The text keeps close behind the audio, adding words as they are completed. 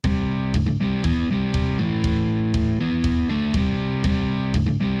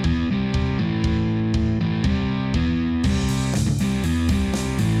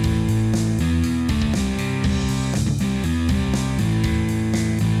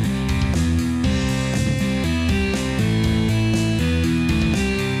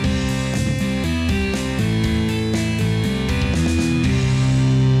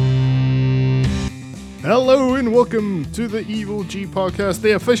Hello and welcome to the Evil G Podcast,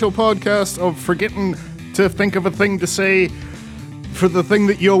 the official podcast of forgetting to think of a thing to say for the thing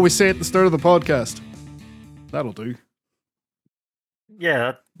that you always say at the start of the podcast. That'll do.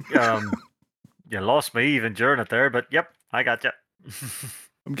 Yeah, you lost me even during it there, but yep, I got you.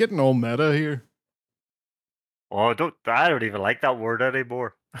 I'm getting all meta here. Oh, I don't even like that word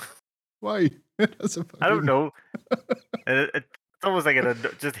anymore. Why? I don't know. It's almost like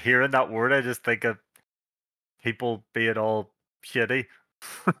just hearing that word, I just think of people being all shitty.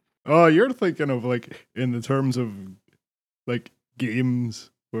 Oh, you're thinking of like in the terms of like games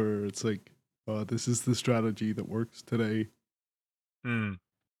where it's like, oh, this is the strategy that works today. Yep,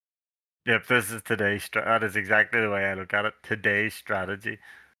 this is today's that is exactly the way I look at it. Today's strategy.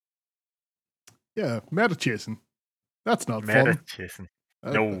 Yeah, meta chasing. That's not Meta fun. chasing.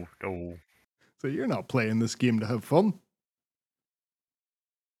 No. So you're not playing this game to have fun.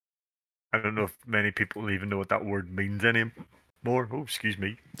 I don't know if many people even know what that word means anymore. Oh, excuse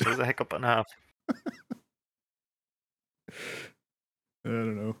me. There's a hiccup and a half. I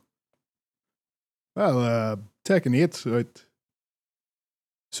don't know. Well, Tekken 8's out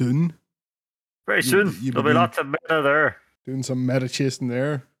soon. Very soon. There'll be lots of meta there. Doing some meta chasing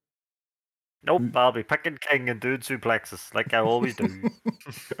there. Nope, I'll be picking king and doing suplexes like I always do.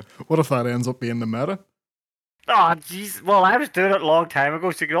 What if that ends up being the meta? Oh, jeez. Well, I was doing it a long time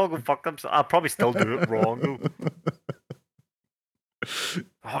ago, so you can all go fuck them. So I'll probably still do it wrong, though.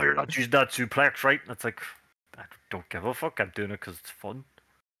 Oh, you're not using that suplex, right? And it's like, I don't give a fuck. I'm doing it because it's fun.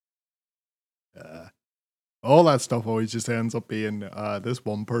 All that stuff always just ends up being this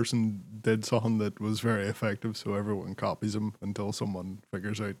one person did something that was very effective, so everyone copies him until someone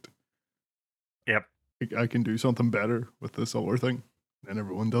figures out, yep, I can do something better with this other thing. And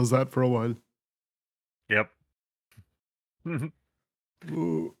everyone does that for a while. Yep. I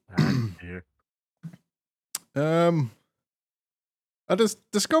just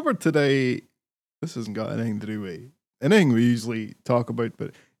discovered today, this hasn't got anything to do with anything we usually talk about,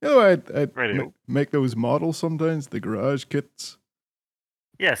 but you know, I'd make those models sometimes, the garage kits.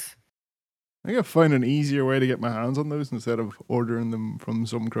 Yes. I think I find an easier way to get my hands on those instead of ordering them from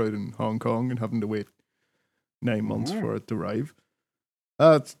some crowd in Hong Kong and having to wait 9 months for it to arrive.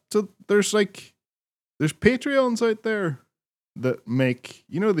 So there's Patreons out there that make,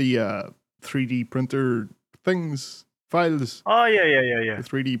 you know, the 3D printer things, files. Oh, yeah. The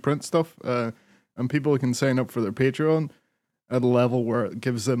 3D print stuff. And people can sign up for their Patreon at a level where it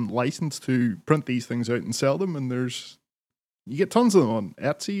gives them license to print these things out and sell them. And you get tons of them on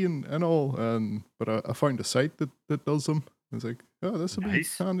Etsy and all. But I found a site that does them. I was like, oh, this would be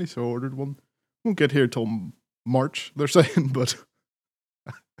handy. So I ordered one. Won't get here till March, they're saying, but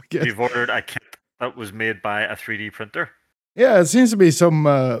I guess. You've ordered a kit that was made by a 3D printer? Yeah, it seems to be some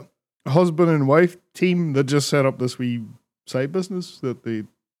husband and wife team that just set up this wee side business that they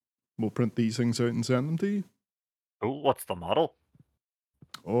will print these things out and send them to you. Oh, what's the model?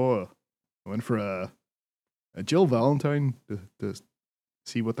 Oh, I went for a Jill Valentine to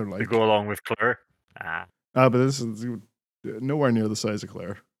see what they're like. To go along with Claire? But this is nowhere near the size of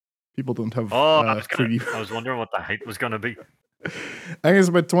Claire. People don't have 3D. I was wondering what the height was going to be. I think it's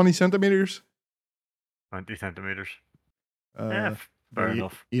about 20 centimeters. 20 centimeters. Fair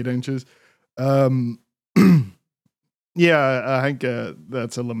enough. 8 inches. Yeah, I think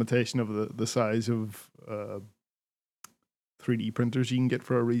that's a limitation of the size of 3D printers you can get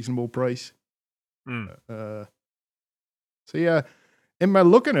for a reasonable price. So yeah, in my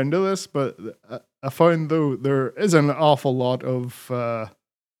looking into this, but I found though there is an awful lot of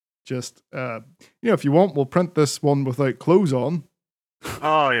if you want, we'll print this one without clothes on.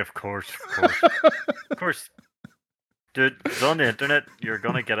 Oh, yeah, of course. Of course. Dude, it's on the internet. You're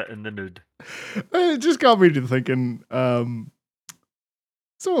going to get it in the nude. It just got me to thinking,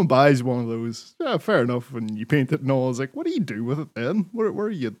 someone buys one of those. Yeah, fair enough. When you paint it and all, I was like, what do you do with it then? Where are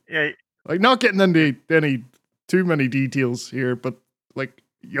you? Yeah. Like, not getting into any too many details here, but like,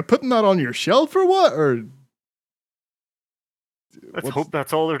 you're putting that on your shelf or what? Or let's hope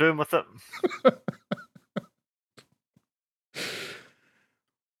that's all they're doing with it.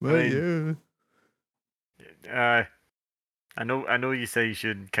 Well, yeah. I know you say you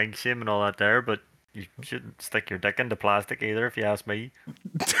shouldn't kink shame and all that there, but you shouldn't stick your dick into plastic either, if you ask me.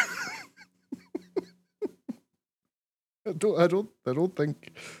 I don't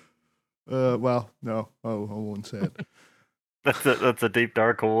think. Well, no, I won't say it. That's a deep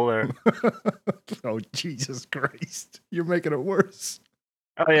dark hole there. Oh, Jesus Christ! You're making it worse.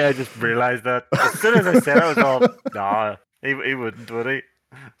 Oh yeah, I just realized that as soon as I said it, I was all, nah, he wouldn't, would he?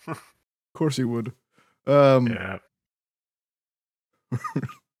 Of course he would. Yeah.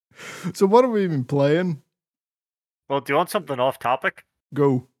 So what have we been playing? Well, do you want something off topic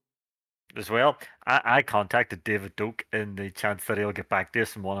Go. as well? I contacted David Doak in the chance that he'll get back to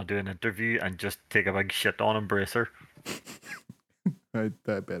us and want to do an interview and just take a big shit on Embracer. I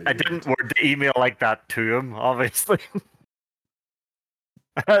bet he I would. didn't word the email like that to him, obviously.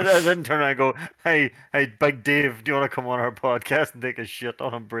 I didn't turn around and go, hey, Big Dave, do you want to come on our podcast and take a shit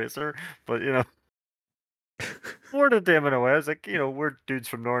on Embracer? But, worded them in a way. I was like, we're dudes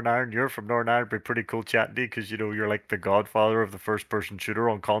from Northern Ireland. You're from Northern Ireland. It'd be pretty cool chatting to you because, you're like the godfather of the first person shooter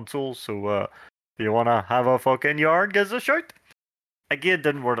on consoles. So, do you want to have a fucking yarn? Gives a shout. Again,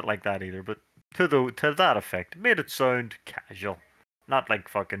 didn't word it like that either, but to that effect. Made it sound casual. Not like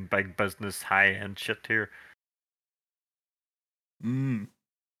fucking big business, high end shit here. Mm.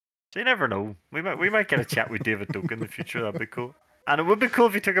 So you never know. We might get a chat with David Duke in the future. That'd be cool. And it would be cool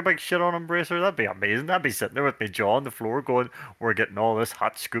if you took a big shit on Embracer. That'd be amazing. That'd be sitting there with my jaw on the floor going, we're getting all this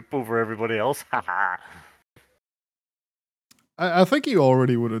hot scoop over everybody else. Haha. I think he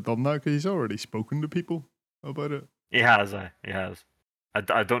already would have done that because he's already spoken to people about it. He has. He has.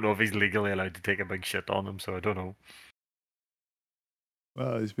 I don't know if he's legally allowed to take a big shit on them, so I don't know.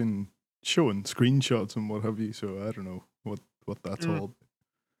 Well, he's been showing screenshots and what have you, so I don't know what that's all.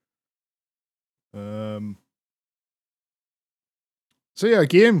 So yeah,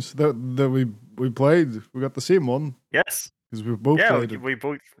 games that we played, we got the same one. Yes, because we both played it. we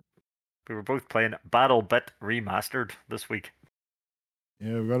were both playing Battle Bit Remastered this week.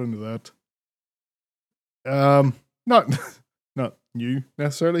 Yeah, we got into that. Not new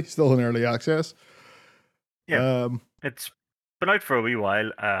necessarily, still in early access. Yeah, it's been out for a wee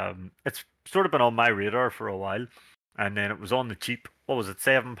while. It's sort of been on my radar for a while, and then it was on the cheap. What was it,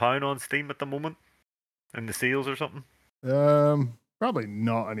 £7 on Steam at the moment, in the sales or something? Probably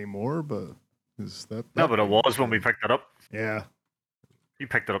not anymore, but is that? No, but it was when we picked it up. Yeah, you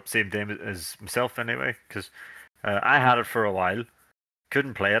picked it up same day as myself anyway, because I had it for a while,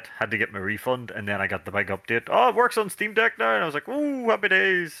 couldn't play it, had to get my refund, and then I got the big update. Oh, it works on Steam Deck now, and I was like, "Ooh, happy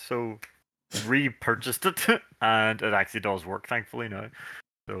days!" So repurchased it, and it actually does work, thankfully now.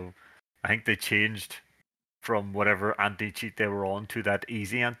 So I think they changed from whatever anti-cheat they were on to that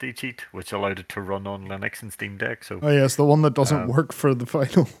easy anti-cheat, which allowed it to run on Linux and Steam Deck. So yes, the one that doesn't work for the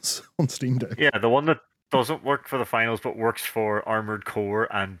finals on Steam Deck. Yeah, the one that doesn't work for the finals but works for Armored Core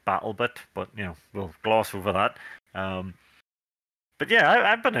and BattleBit, but we'll gloss over that. But yeah,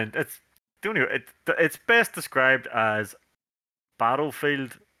 I've been in. It's best described as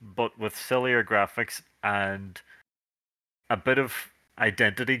Battlefield, but with sillier graphics and a bit of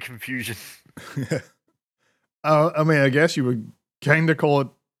identity confusion. I mean, I guess you would kind of call it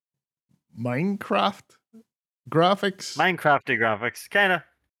Minecraft graphics. Minecrafty graphics, kind of.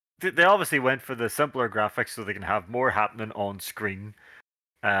 They obviously went for the simpler graphics so they can have more happening on screen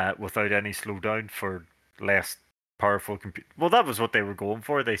without any slowdown for less powerful compute. Well, that was what they were going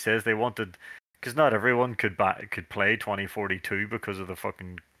for. They says they wanted, because not everyone could play 2042 because of the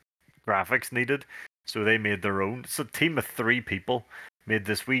fucking graphics needed. So they made their own. It's a team of 3 people made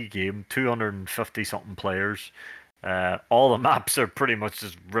this wee game, 250 something players. All the maps are pretty much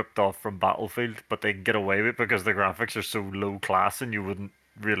just ripped off from Battlefield, but they can get away with it because the graphics are so low class and you wouldn't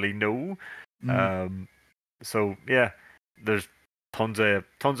really know. So yeah, there's tons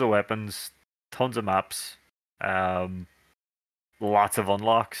of weapons, tons of maps, lots of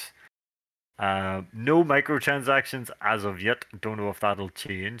unlocks. No microtransactions as of yet. Don't know if that'll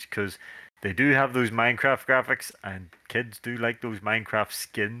change because they do have those Minecraft graphics and kids do like those Minecraft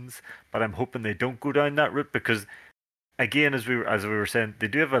skins, but I'm hoping they don't go down that route because again, as we were saying, they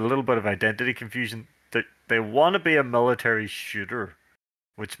do have a little bit of identity confusion. They want to be a military shooter,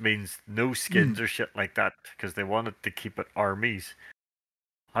 which means no skins or shit like that because they wanted to keep it armies.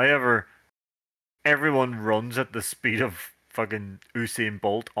 However, everyone runs at the speed of fucking Usain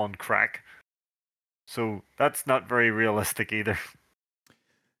Bolt on crack. So that's not very realistic either.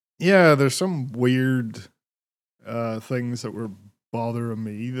 Yeah, there's some weird things that were bothering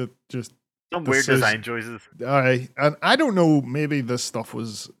me that just some weird design choices. And I don't know, maybe this stuff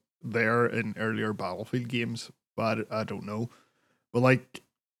was there in earlier Battlefield games, but I don't know. But like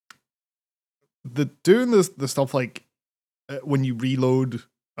doing the stuff like when you reload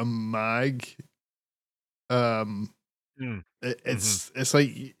a mag, it's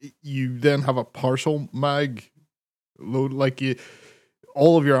like you then have a partial mag load, like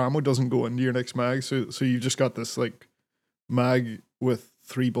all of your ammo doesn't go into your next mag, so you just got this like mag with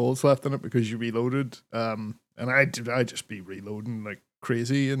 3 bullets left in it because you reloaded. And I just be reloading like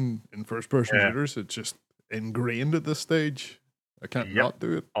crazy in first person shooters. It's just ingrained at this stage. I can't not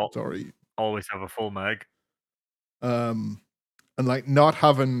do it. Sorry. Always have a full mag. and like not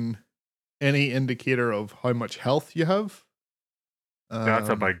having any indicator of how much health you have, That's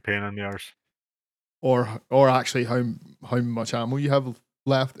a um, big pain in the arse. or actually how much ammo you have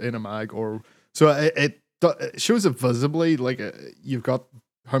left in a mag, or so it shows it visibly, like you've got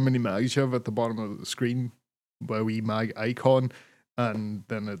how many mags you have at the bottom of the screen by a wee mag icon, and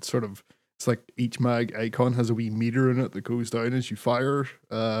then it's like each mag icon has a wee meter in it that goes down as you fire.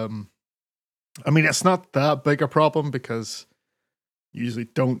 I mean, it's not that big a problem because you usually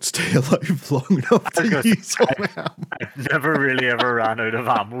don't stay alive long enough I was to gonna say, use all the ammo. I've never really ever ran out of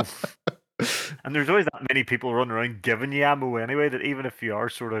ammo. And there's always that many people running around giving you ammo anyway, that even if you are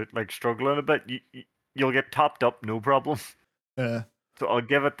sort of like struggling a bit, you'll get topped up, no problem. Yeah. So I'll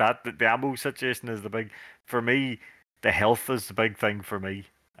give it that. The ammo situation is the big, for me, the health is the big thing for me.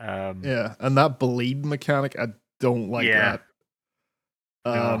 Yeah, and that bleed mechanic, I don't like Yeah,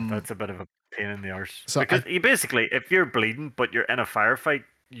 that. no, that's a bit of a pain in the arse. So Because you basically, if you're bleeding but you're in a firefight,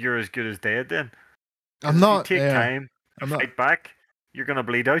 you're as good as dead then. I'm Because if you not. take Yeah, time to I'm not. fight back, you're gonna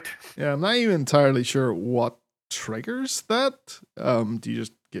bleed out. Yeah, I'm not even entirely sure what triggers that. Do you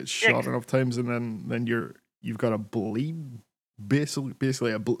just get Yeah, shot enough times and then you've got a bleed,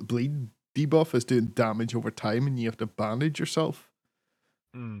 basically a bleed debuff is doing damage over time, and you have to bandage yourself.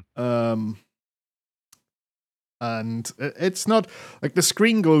 Um, and it's not like the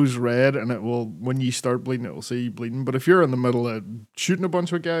screen glows red, and it will, when you start bleeding, it will say you bleeding. But if you're in the middle of shooting a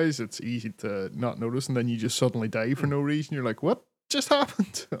bunch of guys, it's easy to not notice, and then you just suddenly die for no reason. You're like, what just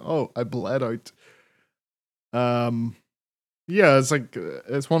happened? Oh, I bled out. Yeah, it's like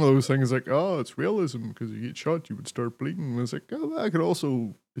it's one of those things like, oh, it's realism because you get shot, you would start bleeding. And it's like, oh, I could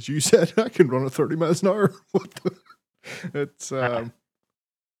also, as you said, I can run at 30 miles an hour. What the? It's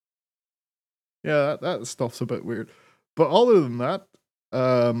yeah, that stuff's a bit weird. But other than that,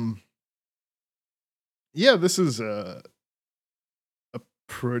 yeah, this is a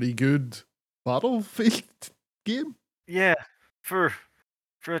pretty good Battlefield game. yeah, for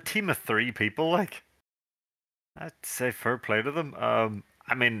a team of 3 people, like, I'd say fair play to them.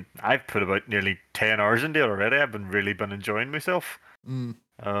 I mean, I've put about nearly 10 hours into it already. I've really been enjoying myself. Mm.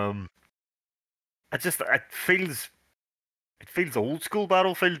 It feels old school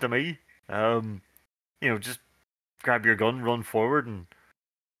Battlefield to me. Just grab your gun, run forward, and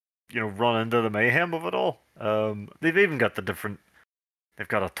run into the mayhem of it all. They've even got they've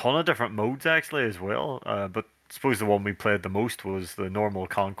got a ton of different modes actually as well. But I suppose the one we played the most was the normal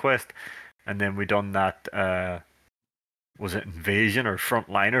conquest, and then we done that. Was it Invasion or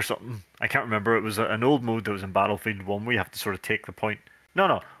Frontline or something? I can't remember. It was an old mode that was in Battlefield 1 where you have to sort of take the point.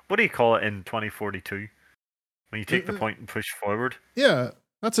 No. What do you call it in 2042? When you take the point and push forward? Yeah,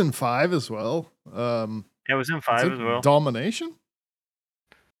 that's in 5 as well. It was in 5 as well. Domination?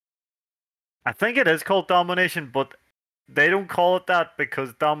 I think it is called Domination, but they don't call it that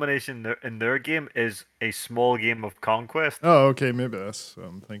because Domination in their game is a small game of conquest. Oh, okay, maybe that's.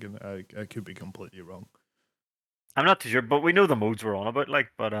 I'm thinking I could be completely wrong. I'm not too sure, but we know the modes we're on about,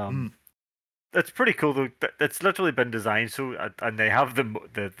 like, but it's pretty cool though. It's literally been designed so, and they have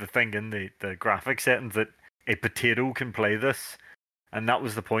the thing in the graphic settings that a potato can play this, and that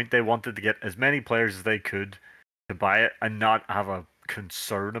was the point. They wanted to get as many players as they could to buy it and not have a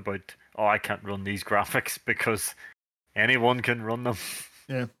concern about, oh, I can't run these graphics, because anyone can run them.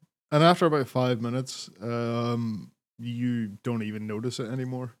 Yeah, and after about 5 minutes, you don't even notice it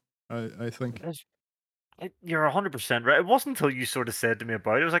anymore. I think. You're 100% right. It wasn't until you sort of said to me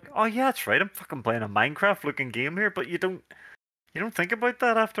about it, I was like, oh yeah, that's right. I'm fucking playing a Minecraft looking game here, but you don't think about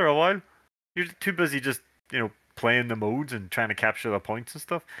that after a while. You're too busy just playing the modes and trying to capture the points and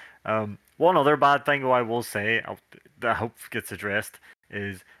stuff. One other bad thing, I will say, that I hope gets addressed,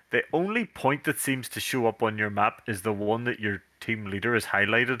 is the only point that seems to show up on your map is the one that your team leader has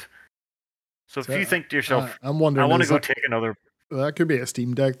highlighted. So if you think to yourself, I'm wondering, I want to go take another. That could be a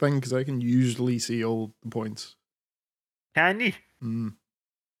Steam Deck thing because I can usually see all the points. Can you?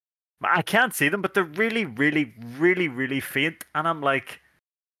 I can't see them, but they're really, really, really, really faint. And I'm like,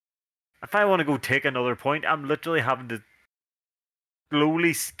 if I want to go take another point, I'm literally having to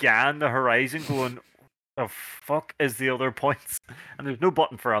slowly scan the horizon, going, "The fuck is the other points?" And there's no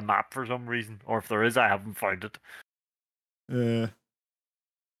button for a map for some reason, or if there is, I haven't found it.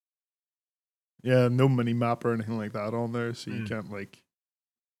 Yeah, no mini map or anything like that on there, so you can't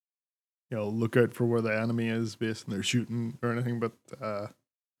look out for where the enemy is based on their shooting or anything. But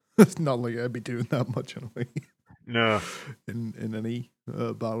it's not like I'd be doing that much anyway. No, in any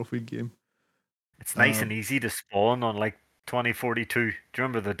Battlefield game. It's nice and easy to spawn on like 2042. Do you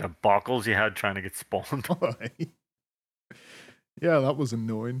remember the debacles you had trying to get spawned? Yeah, that was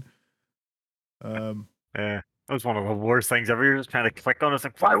annoying. Yeah, That was one of the worst things ever. You're just trying to click on it. It's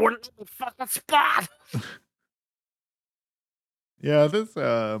like, why wouldn't it fucking spot? Yeah, this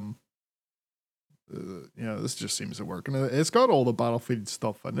just seems to work, and it's got all the Battlefield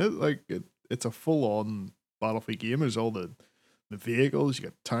stuff in it. Like it's a full on Battlefield game. There's all the vehicles. You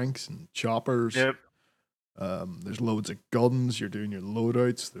got tanks and choppers. Yep. There's loads of guns. You're doing your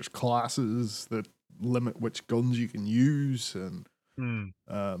loadouts. There's classes that limit which guns you can use and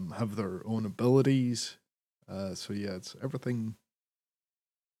have their own abilities. So yeah, it's everything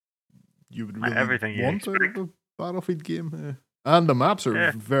you would really everything you want out expect. of a Battlefield game. And the maps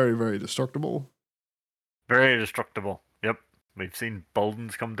are very, very destructible. Very destructible. Yep. We've seen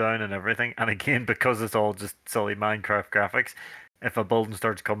buildings come down and everything. And again, because it's all just silly Minecraft graphics, if a building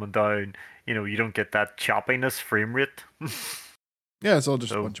starts coming down, you don't get that choppiness frame rate. Yeah, it's all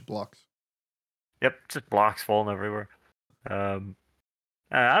just a bunch of blocks. Yep, just blocks falling everywhere.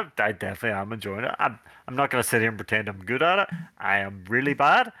 I definitely am enjoying it. I'm not going to sit here and pretend I'm good at it. I am really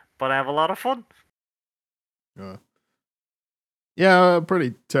bad, but I have a lot of fun. Yeah,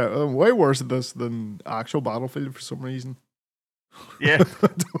 pretty way worse at this than actual Battlefield for some reason. Yeah.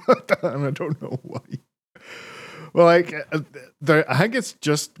 And I don't know why. Well, like, I think it's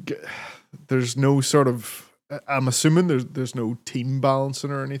just there's no sort of. I'm assuming there's no team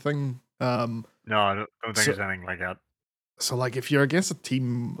balancing or anything. No, I don't think there's anything like that. So, like, if you're against a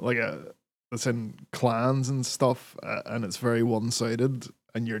team that's in clans and stuff, and it's very one-sided,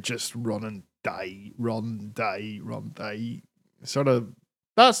 and you're just running die, run, die, run, die, sort of,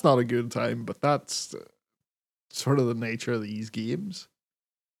 that's not a good time. But that's sort of the nature of these games.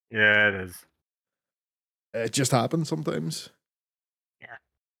 Yeah, it is. It just happens sometimes. Yeah.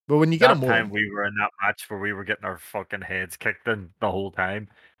 But when you get that a time we were in that match where we were getting our fucking heads kicked in the whole time,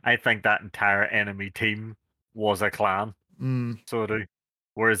 I think that entire enemy team was a clan. So do.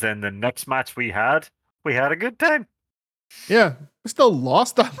 Whereas in the next match we had a good time. Yeah, we still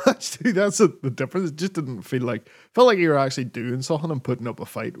lost that match too. That's the difference. It just didn't felt like you were actually doing something and putting up a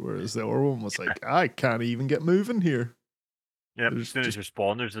fight. Whereas the other one was like, I can't even get moving here. Yeah, as soon as you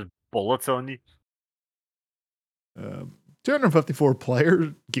spawn, there's just bullets on you. 254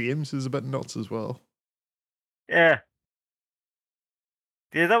 player games is a bit nuts as well. Yeah.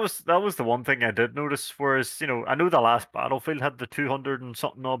 Yeah, that was the one thing I did notice. Whereas, I know the last Battlefield had the 200 and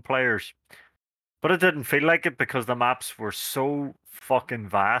something odd players, but it didn't feel like it because the maps were so fucking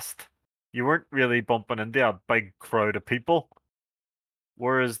vast. You weren't really bumping into a big crowd of people.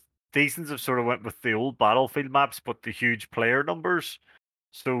 Whereas these things have sort of went with the old Battlefield maps, but the huge player numbers.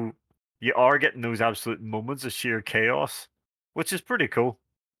 So you are getting those absolute moments of sheer chaos, which is pretty cool.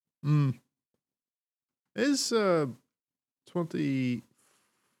 Is 2042?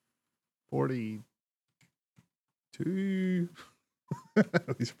 I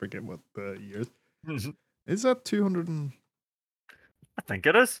always forget what the years. Is that 200? I think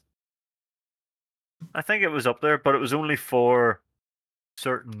it is. I think it was up there, but it was only for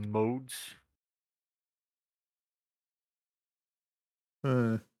certain modes.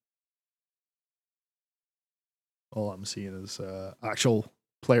 All I'm seeing is actual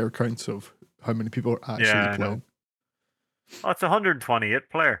player counts of how many people are actually playing. Oh, it's 128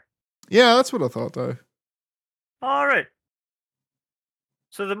 player. Yeah, that's what I thought though. All right.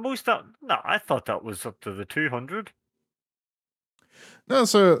 So the most I thought that was up to the 200. No,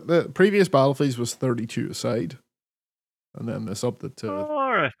 so the previous Battlefields was 32 aside, and then this upped it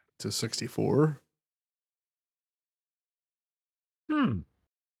to 64.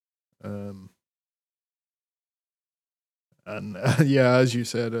 And yeah, as you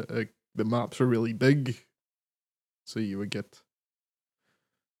said, the maps are really big, so you would get.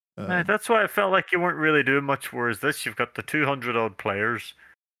 That's why I felt like you weren't really doing much. Whereas this, you've got the 200 odd players,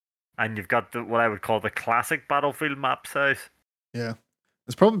 and you've got what I would call the classic Battlefield map size. Yeah,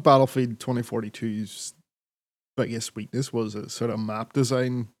 it's probably Battlefield 2042's biggest weakness was a sort of map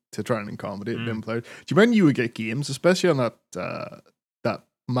design to try and accommodate them players. Do you remember you would get games, especially on that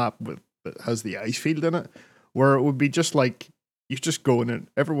map that has the ice field in it, where it would be just like you're just going in,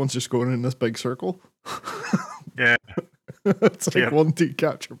 everyone's just going in this big circle. Yeah. It's like 1-2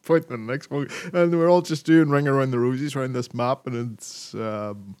 capture point and the next one, and we're all just doing ring around the roses around this map, and it's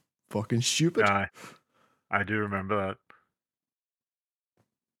fucking stupid. I do remember that.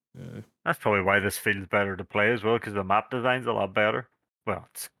 Yeah. That's probably why this feels better to play as well, because the map design's a lot better. Well,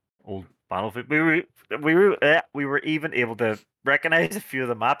 it's old Battlefield. We were even able to recognize a few of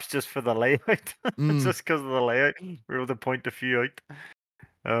the maps just for the layout, just because of the layout. We were able to point a few out.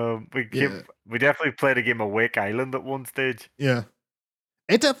 We definitely played a game of Wake Island at one stage. Yeah,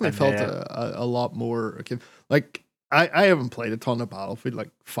 it definitely felt a lot more. Like I haven't played a ton of Battlefield.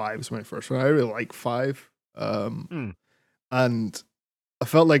 Like 5 is my first one. I really like 5. Hmm. And I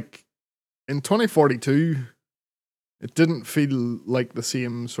felt like in 2042, it didn't feel like the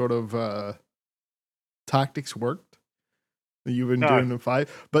same sort of tactics worked that you've been No. doing in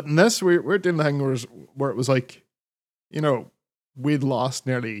 5. But in this, we're doing the thing where it was like, we'd lost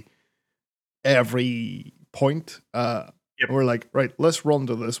nearly every point. Yep. We're like, right, let's run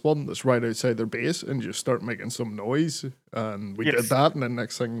to this one that's right outside their base and just start making some noise. And we did Yes. that, and then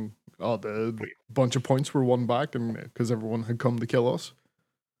next thing, the bunch of points were won back, and because everyone had come to kill us.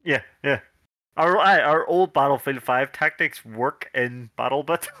 Yeah. Our old Battlefield 5 tactics work in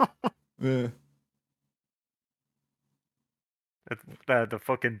BattleBit. Yeah. The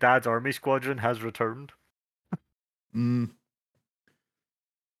fucking Dad's Army Squadron has returned. It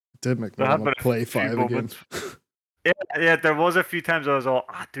did make me There have want been to play a few 5 again. moments. Yeah, there was a few times I was all,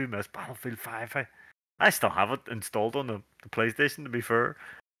 I do miss Battlefield 5. I still have it installed on the PlayStation, to be fair.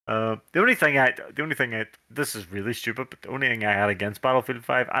 The only thing this is really stupid, but the only thing I had against Battlefield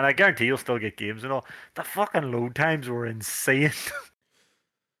 5, and I guarantee you'll still get games and all, the fucking load times were insane.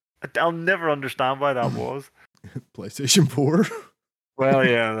 I'll never understand why that was. PlayStation 4. Well,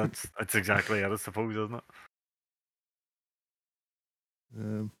 yeah, that's exactly it, I suppose, isn't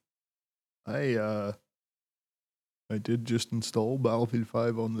it? I did just install Battlefield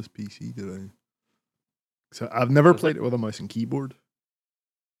 5 on this PC today. So I've never played it with a mouse and keyboard.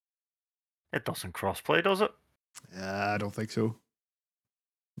 It doesn't crossplay, does it? I don't think so.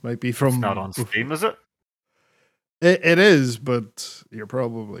 Might be from. It's not on Steam, is it? It is, but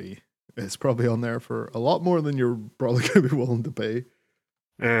it's probably on there for a lot more than you're probably going to be willing to pay.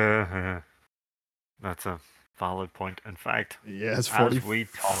 That's a valid point. In fact, yeah, it's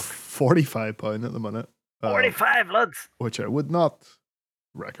 £45 at the minute. 45, lads. Which I would not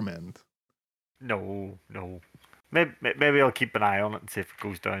recommend. No. Maybe I'll keep an eye on it and see if it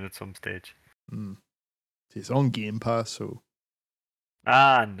goes down at some stage. It's on Game Pass, so.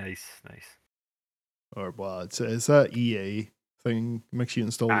 Nice. Or it's that EA thing. Makes you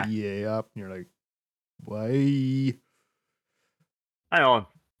install the EA app, and you're like, why? Hang on.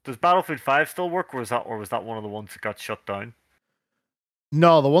 Does Battlefield 5 still work, or was that one of the ones that got shut down?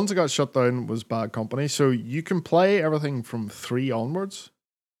 No, the ones that got shut down was Bad Company. So you can play everything from 3 onwards.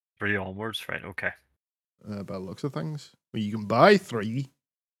 3 onwards, right? Okay. By the looks of things, but you can buy 3. It'd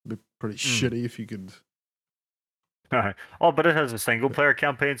be pretty shitty if you could. Oh, but it has a single player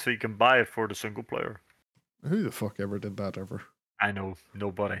campaign, so you can buy it for the single player. Who the fuck ever did that ever? I know,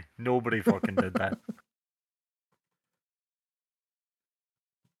 nobody fucking did that.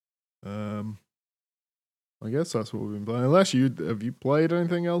 I guess that's what we've been playing. Unless have you played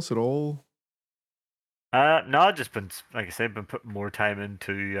anything else at all? No, I've just been, like I said, been putting more time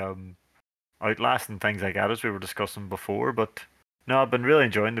into Outlast and things like that, as we were discussing before. But no, I've been really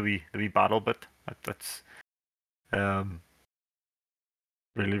enjoying the wee BattleBit. That's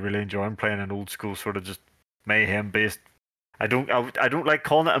really enjoying playing an old school sort of just mayhem based. I don't like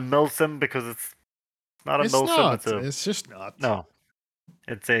calling it a milsim because it's not a milsim. It's just not. No,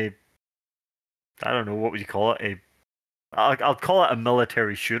 it's a. I don't know, what would you call it? I'll call it a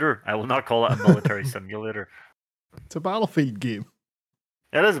military shooter. I will not call it a military simulator. It's a Battlefield game.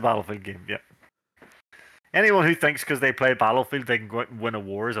 It is a Battlefield game, yeah. Anyone who thinks because they play Battlefield they can go out and win a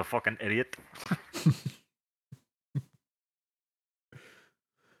war is a fucking idiot.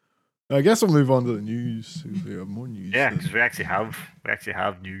 I guess we'll move on to the news. We have more news. Yeah, because we actually have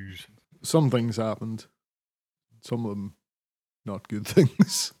news. Some things happened. Some of them not good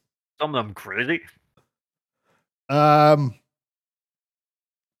things. Some of them crazy. We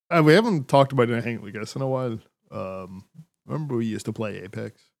haven't talked about anything like this in a while. Remember we used to play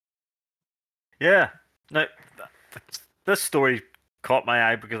Apex? Yeah. Now, this story caught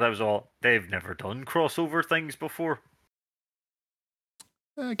my eye because I was all, they've never done crossover things before.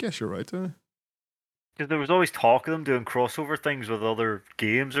 I guess you're right, Because there was always talk of them doing crossover things with other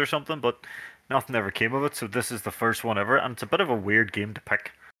games or something, but nothing ever came of it, so this is the first one ever, and it's a bit of a weird game to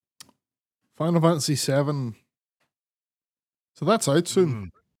pick. Final Fantasy VII. So that's out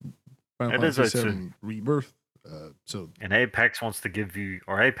soon. Final Fantasy is out VII soon. Rebirth. And Apex wants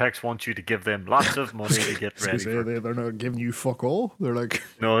you to give them lots of money to get ready. They're not giving you fuck all. They're like,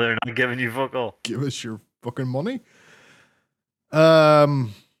 no, they're not giving you fuck all. Give us your fucking money. I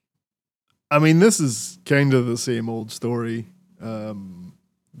mean, this is kind of the same old story.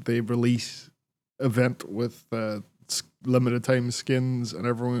 They release event with limited time skins, and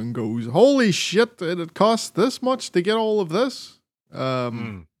everyone goes, "Holy shit! It costs this much to get all of this."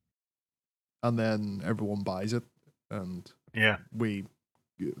 And then everyone buys it, and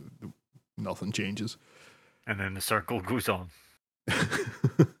nothing changes. And then the circle goes on.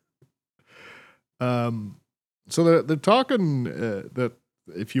 So they're talking that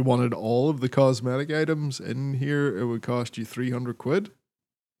if you wanted all of the cosmetic items in here, it would cost you 300 quid.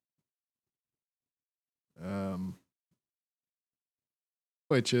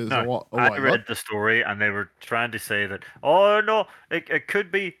 Which is No, a I while read up. the story and they were trying to say that, oh no, it could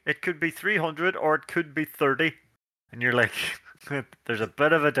be 300 or it could be 30. And you're like, there's a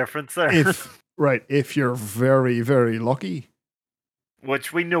bit of a difference there. If you're very, very lucky.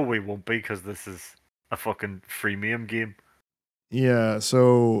 Which we know we won't be because this is a fucking freemium game. Yeah,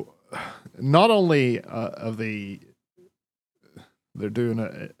 so not only they're doing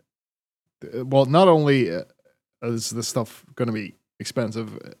it. Well, not only is the stuff going to be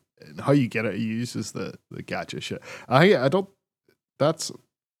expensive, how you get it used is the gacha shit. I don't. That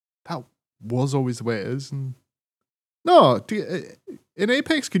was always the way it is. And no, in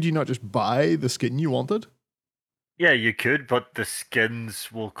Apex, could you not just buy the skin you wanted? Yeah, you could, but the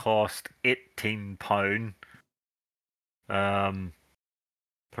skins will cost £18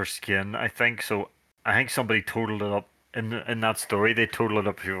 per skin, I think. So I think somebody totaled it up in that story. They totaled it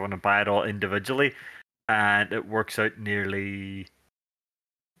up if you want to buy it all individually, and it works out nearly.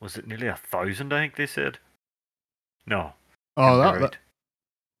 Was it nearly 1,000? I think they said. No, Oh, can't be that right.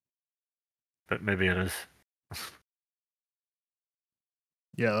 But maybe it is.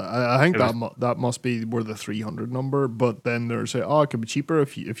 yeah, I think that must be where the 300 number. But then there's it could be cheaper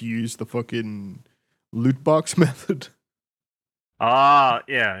if you use the fucking loot box method. Ah,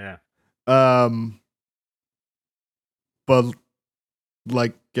 yeah. But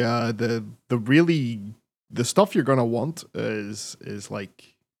like the stuff you're gonna want is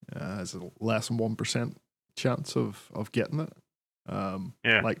like has a less than 1% chance of getting it.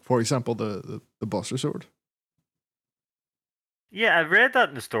 Yeah. Like for example, the Buster Sword. Yeah, I read that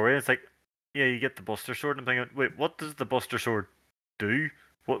in the story. It's like, yeah, you get the Buster Sword. And I'm thinking, wait, what does the Buster Sword do?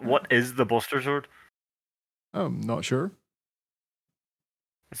 What is the Buster Sword? I'm not sure.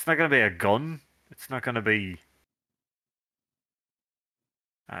 It's not going to be a gun. It's not going to be.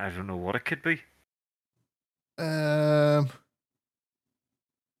 I don't know what it could be. I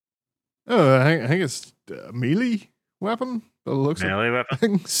think it's a melee weapon. By the looks Melee of weapon.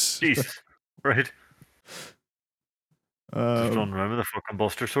 things. Jesus. Right. Just don't remember the fucking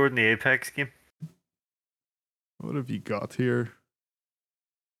Buster Sword in the Apex game. What have you got here?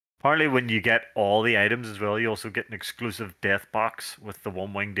 Apparently, when you get all the items as well, you also get an exclusive death box with the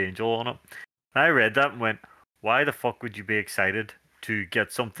one-winged angel on it. And I read that and went, why the fuck would you be excited to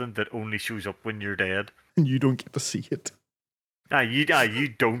get something that only shows up when you're dead? And you don't get to see it. You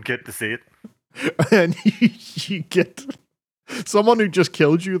don't get to see it. And you get someone who just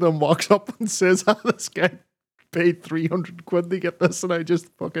killed you then walks up and says, this guy paid 300 quid to get this and I just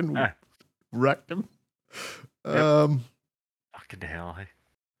fucking wrecked him. Yep. Fucking hell.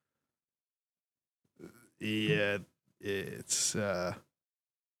 Yeah, it's I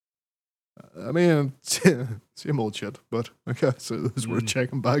mean, same old shit, but okay. So as we're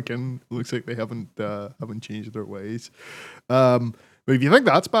checking back in, looks like they haven't changed their ways. But if you think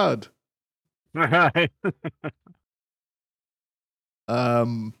that's bad,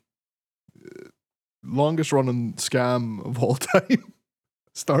 longest running scam of all time,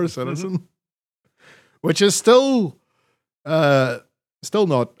 Star Citizen, which is still not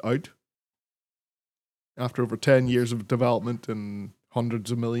out after over 10 years of development and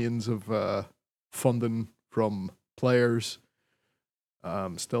hundreds of millions of funding from players.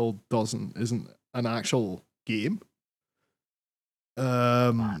 Still isn't an actual game.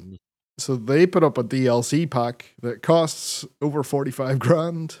 So they put up a DLC pack that costs over 45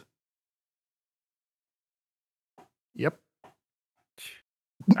 grand. Yep.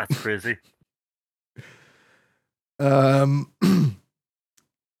 That's crazy.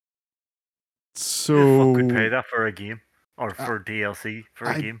 So who could pay that for a game or for DLC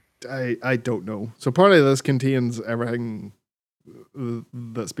for a game? I don't know. So part of this contains everything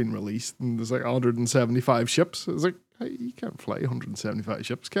that's been released, and there's like 175 ships. It's like, hey, you can't fly 175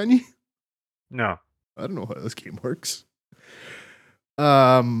 ships, can you? No. I don't know how this game works.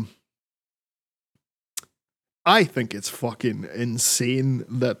 I think it's fucking insane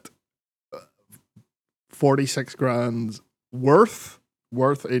that 46 grand worth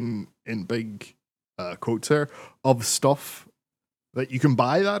in big quotes there of stuff that you can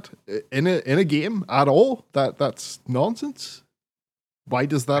buy that in a game at all. That's nonsense. Why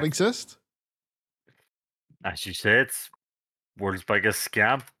does that exist? As you say, it's world's biggest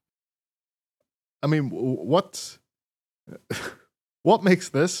scam. I mean, what makes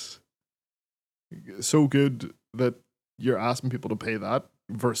this so good that you're asking people to pay that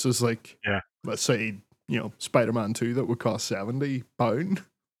versus like, let's say, Spider-Man 2 that would cost £70?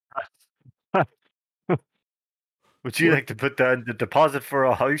 Would you like to put down the deposit for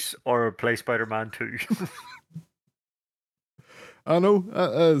a house or play Spider-Man 2? I know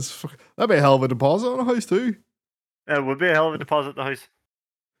that'd be a hell of a deposit on a house too. It would be a hell of a deposit in the house.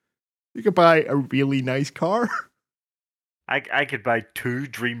 You could buy a really nice car. I could buy 2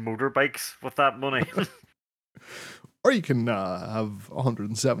 dream motorbikes with that money. Or you can have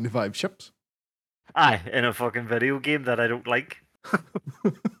 175 ships. Aye, in a fucking video game that I don't like.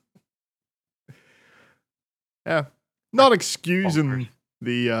 Yeah. Not excusing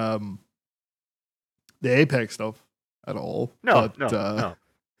the Apex stuff at all. No, but, no.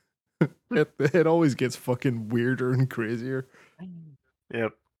 It always gets fucking weirder and crazier.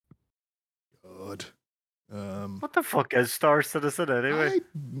 Yep. God. What the fuck is Star Citizen anyway?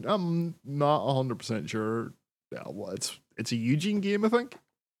 I'm not 100% sure. Yeah, well, it's a Eugene game, I think.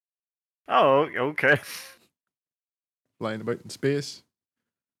 Oh, okay. Flying about in space.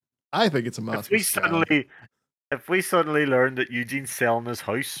 I think it's a massive scam. If we suddenly learn that Eugene's selling his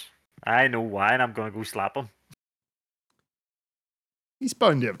house, I know why, and I'm gonna go slap him. He's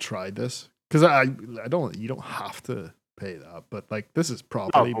bound to have tried this because I don't. You don't have to pay that, but like this is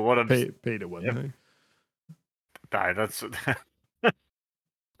probably pay to win. Yep. Aye, that's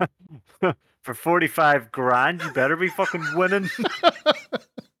for 45 grand. You better be fucking winning.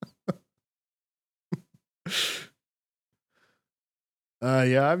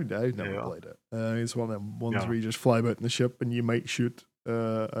 Yeah, I've never played it. It's one of them ones where you just fly about in the ship and you might shoot,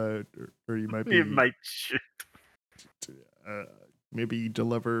 or you might be. You might shoot. Maybe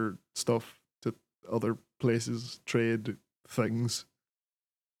deliver stuff to other places, trade things.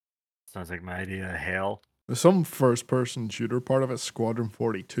 Sounds like my idea of hell. There's some first-person shooter part of it, Squadron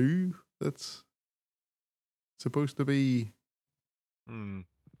 42, that's supposed to be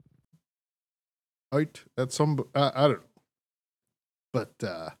out at some. I don't know. But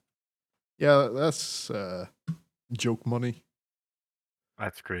yeah, that's joke money.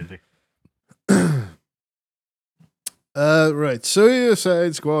 That's crazy. Right.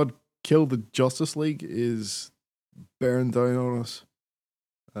 Suicide Squad Kill the Justice League is bearing down on us.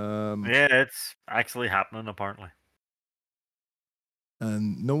 Yeah, it's actually happening apparently.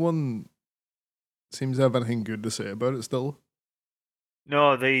 And no one seems to have anything good to say about it still.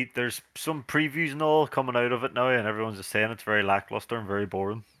 No, there's some previews and all coming out of it now, and everyone's just saying it's very lackluster and very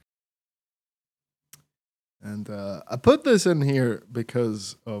boring. And I put this in here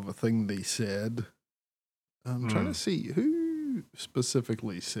because of a thing they said. I'm trying to see who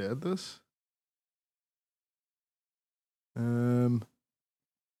specifically said this.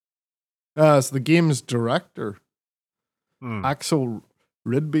 It's the game's director, Axel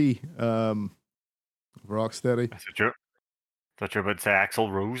Ridby, Rocksteady. Thought you were about to say Axel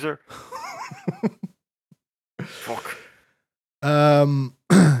Roser. Fuck.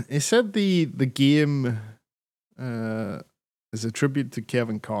 He said the game is a tribute to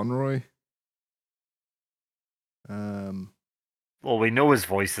Kevin Conroy. Well, we know his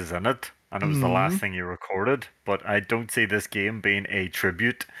voice is in it, and it was the last thing you recorded, but I don't see this game being a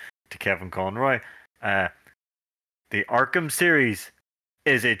tribute to Kevin Conroy. The Arkham series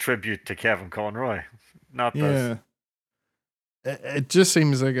is a tribute to Kevin Conroy, not this. It just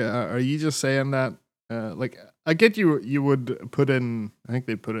seems like, are you just saying that? Like, I get you would put in, I think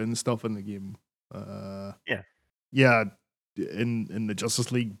they put in stuff in the game. Yeah, in the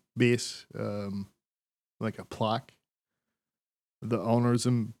Justice League base, like a plaque that honors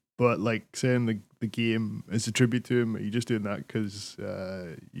him. But like saying the game is a tribute to him, are you just doing that because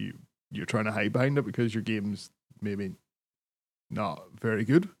you're trying to hide behind it because your game's maybe not very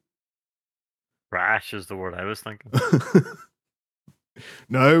good? Rash is the word I was thinking.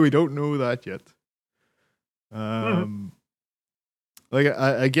 No, we don't know that yet. Like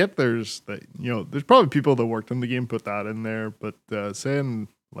I get there's there's probably people that worked on the game put that in there, but saying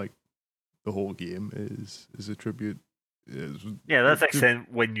like the whole game is a tribute is that's like saying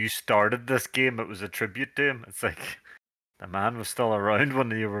when you started this game it was a tribute to him. It's like the man was still around when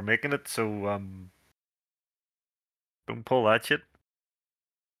you were making it, so don't pull that shit.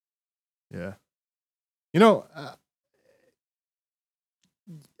 Yeah.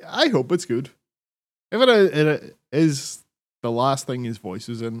 I hope it's good. If it is the last thing his voice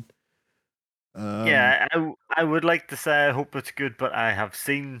is in. I would like to say I hope it's good, but I have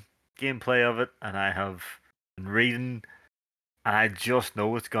seen gameplay of it and I have been reading, and I just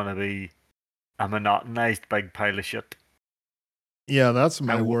know it's gonna be a monotonized big pile of shit. Yeah, that's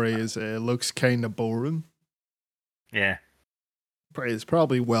my worry. Is it looks kind of boring. Yeah, it's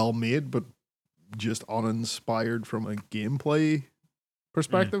probably well made, but just uninspired from a gameplay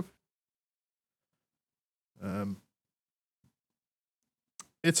perspective.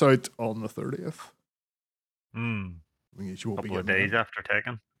 It's out on the 30th. I guess you won't be Couple of getting days that. after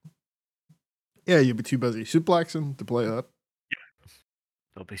taking. Yeah, you'll be too busy suplexing to play that.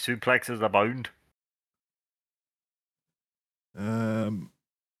 There'll be suplexes abound. Then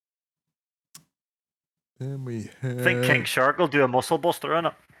we I think King have. Shark will do a muscle buster in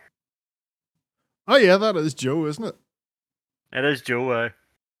it. Oh yeah, that is Joe, isn't it? It is Joe.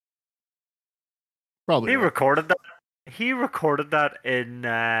 Probably He not. recorded that. He recorded that in.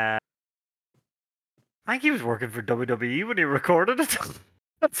 I think he was working for WWE when he recorded it.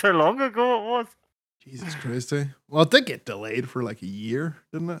 That's how long ago it was. Jesus Christ, eh? Well, it did get delayed for like a year,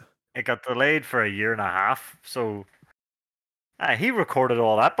 didn't it? It got delayed for a year and a half. So he recorded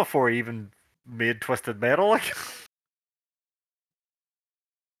all that before he even made Twisted Metal. Like,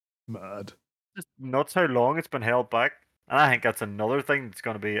 Mad. just nuts how long it's been held back. And I think that's another thing that's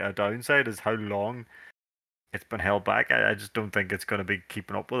going to be a downside is how long it's been held back. I just don't think it's going to be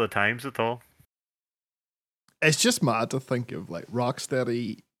keeping up with the times at all. It's just mad to think of like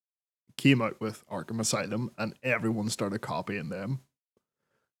Rocksteady came out with Arkham Asylum and everyone started copying them.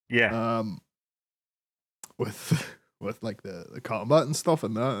 Yeah. With like the combat and stuff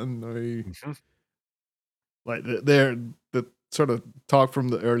and that, and Mhm. like the sort of talk from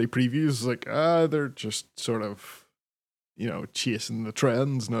the early previews is like they're just sort of chasing the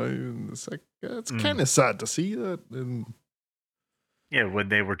trends now, and it's like it's kind of sad to see that. And Yeah, when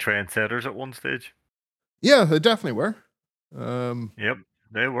they were trendsetters at one stage. yeah, they definitely were. Yep,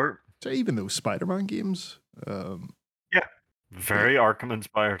 they were. So even those Spider-Man games, Yeah, very Arkham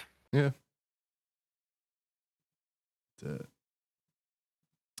inspired. yeah.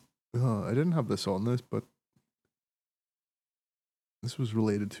 I didn't have this on this, but this was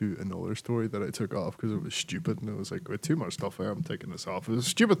related to another story that I took off because it was stupid, and it was like, with too much stuff there, I'm taking this off. It was a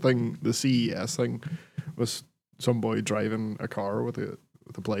stupid thing. The CES thing was some boy driving a car with a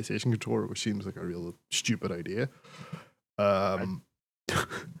PlayStation controller, which seems like a real stupid idea.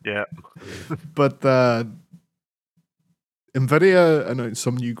 Yeah. But Nvidia announced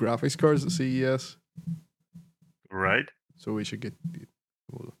some new graphics cards at CES. Right. So we should get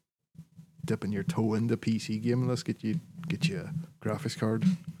dipping your toe into PC gaming. Let's get you a graphics card.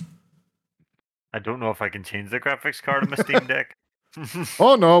 I don't know if I can change the graphics card on my Steam Deck.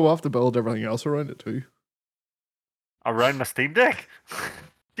 Oh no, we'll have to build everything else around it too. Around my Steam Deck?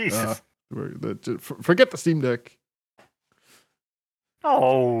 Jesus. Forget the Steam Deck.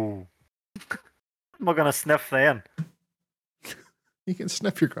 Oh. Am I gonna sniff then? You can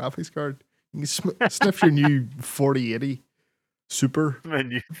sniff your graphics card. You can sniff your new 4080 Super. My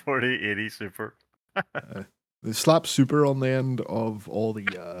new 4080 Super. They slap Super on the end of all the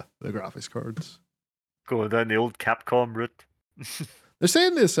graphics cards. Going down the old Capcom route. They're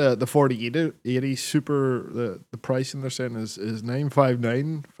saying this the 4080 Super, the pricing they're saying is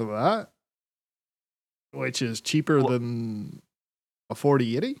 $959 for that, which is cheaper than a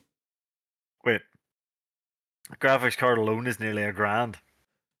 4080. Wait. The graphics card alone is nearly $1,000.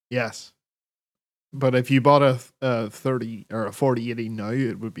 Yes. But if you bought a 30 or a 4080 now,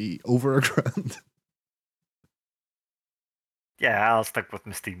 it would be over $1,000. Yeah, I'll stick with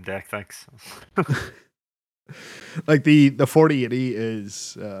my Steam Deck, thanks. Like the 4080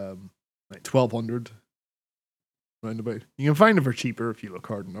 is like $1,200 roundabout. You can find it for cheaper if you look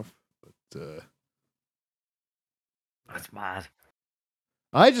hard enough. But that's mad.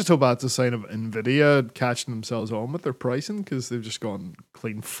 I just hope that's a sign of Nvidia catching themselves on with their pricing, because they've just gone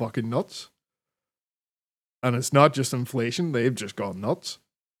clean fucking nuts. And it's not just inflation; they've just gone nuts.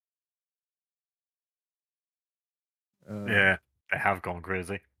 Yeah, they have gone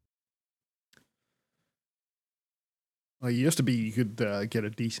crazy. Like, it used to be you could get a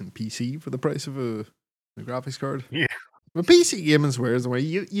decent PC for the price of a graphics card. Yeah. But PC gaming's weird the way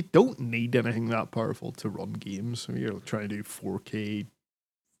you don't need anything that powerful to run games. I mean, you're trying to do 4K,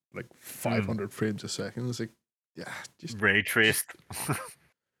 like 500 frames a second. It's like, yeah, just ray traced.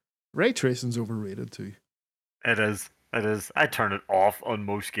 Ray tracing's overrated too. It is. It is. I turn it off on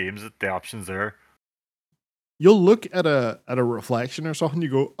most games. The option's there. You'll look at a reflection or something, you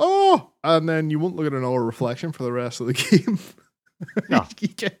go, oh, and then you won't look at another reflection for the rest of the game. No.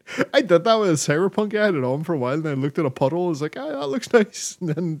 I did that with a Cyberpunk. I had it on for a while, and I looked at a puddle. I was like, that looks nice, and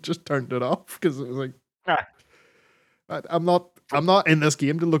then just turned it off because it was like, I'm not in this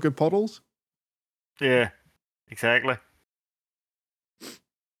game to look at puddles. Yeah, exactly.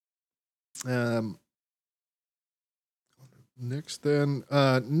 Next then,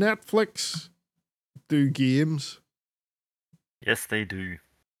 Netflix do games. Yes, they do.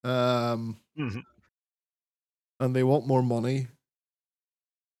 And they want more money.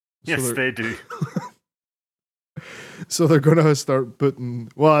 Yes, they do. So they're gonna start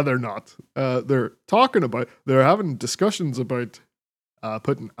putting. Well, they're not. They're talking about. They're having discussions about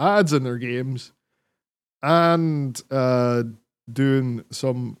putting ads in their games, and doing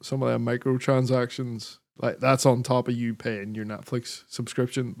some of their microtransactions. Like that's on top of you paying your Netflix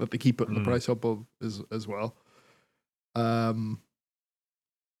subscription that they keep putting the price up of as well.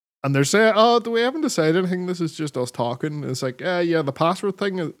 And they're saying, "Oh, we haven't decided anything. This is just us talking." It's like, yeah, the password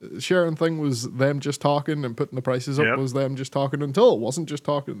thing, sharing thing was them just talking, and putting the prices up was them just talking until it wasn't just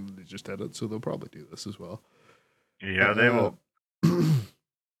talking. They just did it, so they'll probably do this as well. Yeah, they will.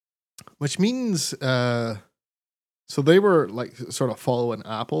 Which means, so they were like sort of following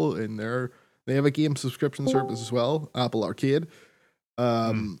Apple in they have a game subscription service as well, Apple Arcade,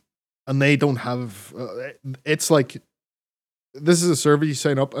 and they don't have. It's like. This is a service you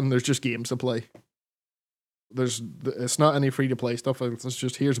sign up and there's just games to play. It's not any free to play stuff. It's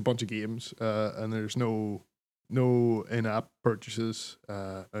just here's a bunch of games, and there's no in-app purchases,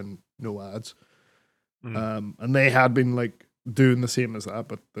 and no ads. And they had been like doing the same as that,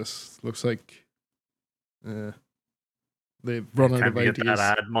 but this looks like they've run out of ideas. Get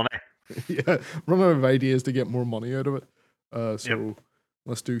that ad money. Yeah, run out of ideas to get more money out of it. So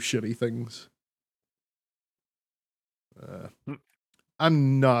let's do shitty things.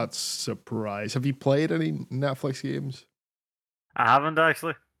 I'm not surprised. Have you played any Netflix games? I haven't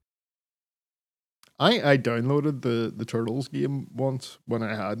actually. I downloaded the Turtles game once when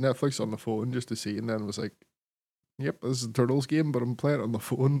I had Netflix on the phone just to see, and then was like, "Yep, this is a Turtles game, but I'm playing it on the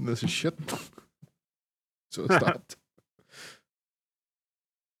phone. This is shit." So I stopped.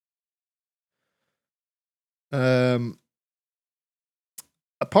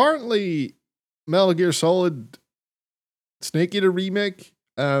 Apparently, Metal Gear Solid Snake Eater remake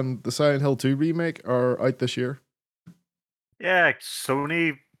and the Silent Hill 2 remake are out this year. Yeah,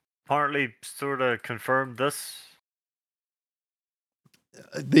 Sony apparently sort of confirmed this.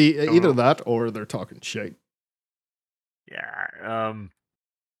 Either that or they're talking shit. Yeah,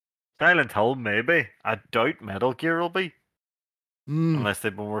 Silent Hill maybe. I doubt Metal Gear will be, unless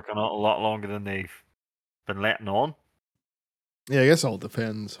they've been working on it a lot longer than they've been letting on. Yeah, I guess it all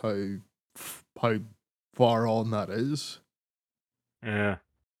depends how far on that is. Yeah.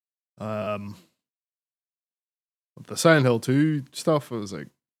 The Silent Hill 2 stuff, I was like,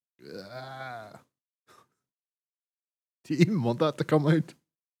 do you even want that to come out?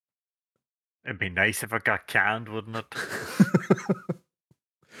 It'd be nice if it got canned, wouldn't it?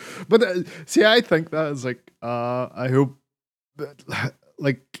 But see, I think that is like, I hope that,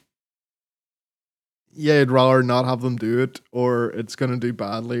 like, yeah, I'd rather not have them do it, or it's gonna do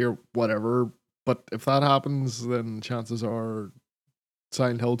badly, or whatever. But if that happens, then chances are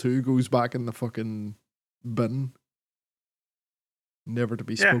Silent Hill 2 goes back in the fucking bin, never to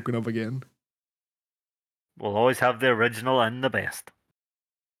be spoken of again. We'll always have the original and the best.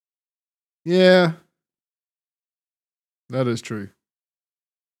 Yeah, that is true.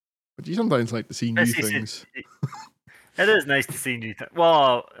 But you sometimes like to see new things. It is nice to see new things.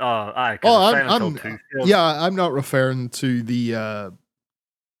 Well, I'm not referring to the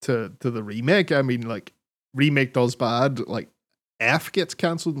to the remake. I mean, like, remake does bad. Like, F gets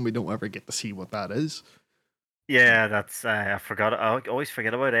cancelled, and we don't ever get to see what that is. Yeah, that's I forgot. I always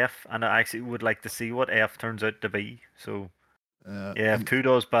forget about F, and I actually would like to see what F turns out to be. So, if 2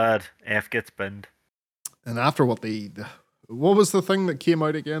 does bad, F gets binned. And after what was the thing that came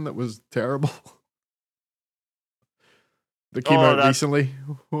out again that was terrible? That came out recently.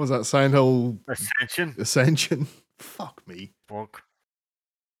 What was that? Silent Hill Ascension. Fuck me. Fuck.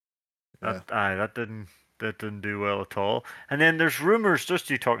 That didn't do well at all. And then there's rumors, just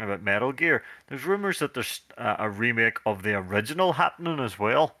you talking about Metal Gear, there's rumors that there's a remake of the original happening as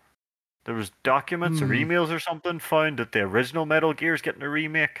well. There was documents or emails or something found that the original Metal Gear is getting a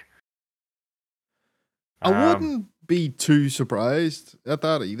remake. I wouldn't be too surprised at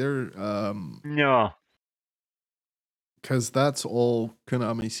that either. No. Because that's all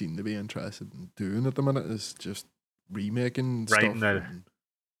Konami seem to be interested in doing at the minute, is just remaking stuff.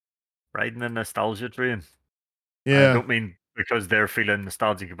 Riding the nostalgia train. Yeah. I don't mean because they're feeling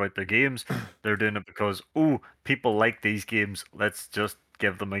nostalgic about their games. They're doing it because, people like these games. Let's just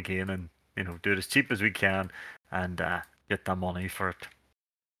give them again and, do it as cheap as we can and get the money for it.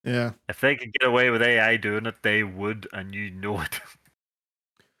 Yeah. If they could get away with AI doing it, they would, and you know it.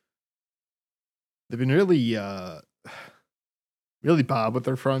 They've been really, really bad with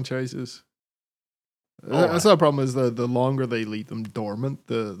their franchises. That's not a problem. Is the longer they leave them dormant,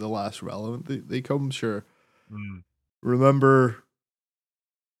 the less relevant they come. Sure. Remember,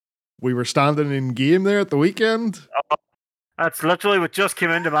 we were standing in game there at the weekend. That's literally what just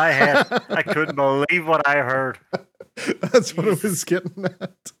came into my head. I couldn't believe what I heard. That's what I was Jesus. getting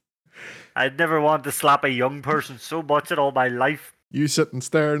at. I'd never wanted to slap a young person so much in all my life. You sitting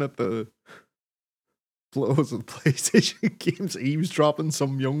staring at the flows of PlayStation games, eavesdropping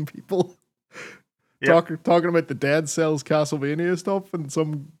some young people. Yep. Talking about the Dead Cells Castlevania stuff, and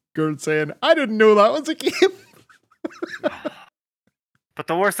some girl saying, I didn't know that was a game. But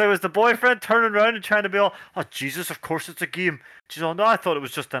the worst thing was the boyfriend turning around and trying to be all, oh, Jesus, of course it's a game. She's all, no, I thought it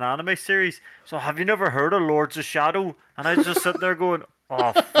was just an anime series. So have you never heard of Lords of Shadow? And I was just sitting there going,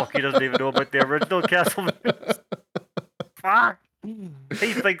 oh, fuck, he doesn't even know about the original Castlevania. Fuck.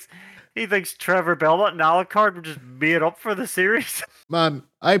 He thinks Trevor Belmont and Alucard were just made up for the series. Man,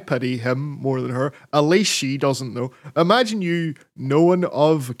 I pity him more than her. At least she doesn't know. Imagine you knowing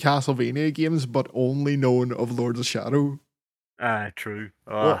of Castlevania games, but only knowing of Lords of Shadow. True.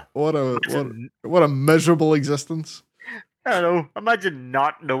 What a miserable existence. I don't know. Imagine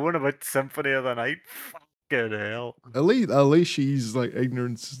not knowing about Symphony of the Night. Fucking hell. At least she's like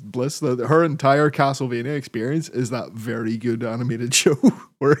ignorance is bliss. Her entire Castlevania experience is that very good animated show.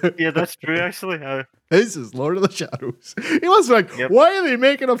 Yeah, that's true. Actually, this is Lord of the Shadows. He was like, yep. Why are they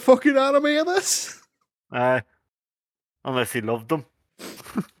making a fucking anime of this? Unless he loved them.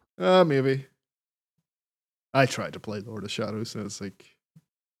 Maybe. I tried to play Lord of Shadows, and it's like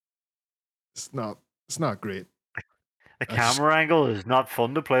it's not great. The camera angle is not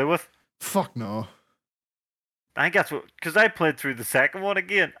fun to play with. Fuck no. I think that's what, because I played through the second one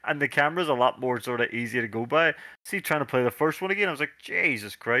again, and the camera's a lot more sort of easy to go by. See, trying to play the first one again, I was like,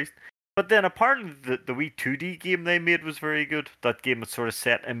 Jesus Christ. But then apparently the wee 2D game they made was very good. That game was sort of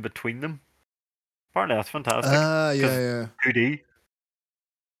set in between them. Apparently that's fantastic. Yeah. 2D.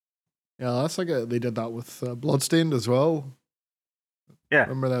 Yeah, that's like they did that with Bloodstained as well. Yeah.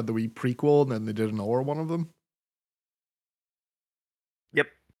 Remember they had the wee prequel, and then they did another one of them? Yep.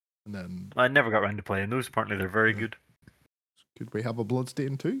 And then I never got around to playing those. Apparently they're very good. Could we have a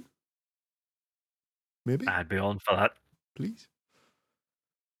Bloodstained too? Maybe? I'd be on for that. Please.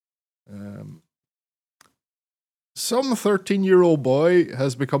 Some 13-year-old boy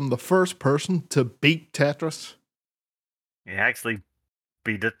has become the first person to beat Tetris. He actually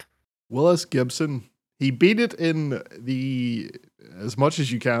beat it. Willis Gibson. He beat it in the as much as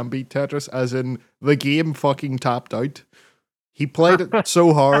you can beat Tetris, as in the game fucking tapped out. He played it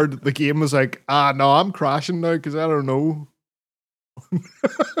so hard, the game was like, no, I'm crashing now because I don't know.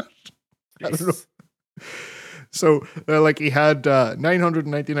 I don't know. So, he had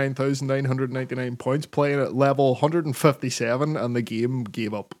 999,999 points playing at level 157, and the game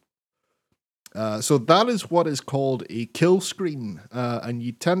gave up. So that is what is called a kill screen, and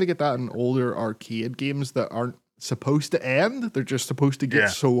you tend to get that in older arcade games that aren't supposed to end. They're just supposed to get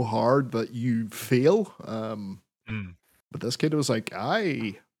so hard that you fail. But this kid was like,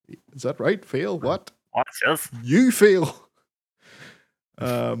 is that right? Fail? What? What's this? You fail.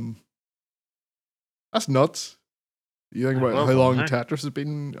 That's nuts. You think about how long Tetris has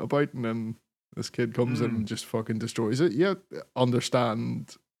been about, and then this kid comes in and just fucking destroys it. You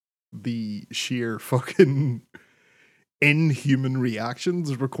understand the sheer fucking inhuman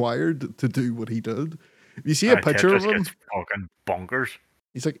reactions required to do what he did. If you see a picture Tetris of him, gets fucking bonkers.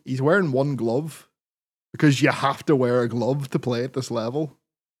 He's wearing one glove because you have to wear a glove to play at this level.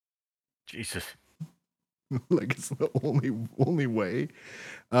 Jesus. It's the only way.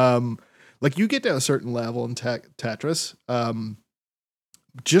 You get to a certain level in Tetris,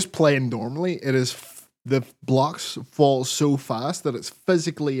 just playing normally, it is the blocks fall so fast that it's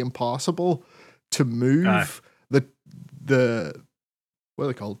physically impossible to move the what are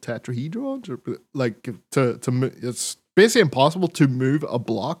they called, tetrahedrons, or it's basically impossible to move a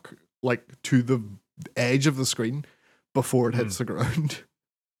block to the edge of the screen before it hits the ground.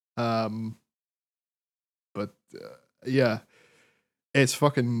 Yeah, it's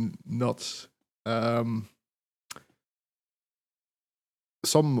fucking nuts. Some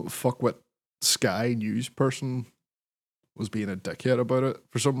fuckwit Sky News person was being a dickhead about it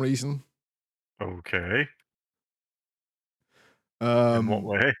for some reason. Okay. In what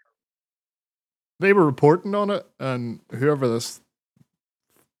way? They were reporting on it, and whoever this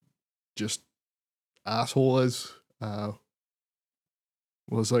just asshole is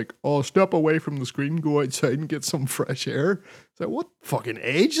was like, "Oh, step away from the screen, go outside and get some fresh air." It's like, what fucking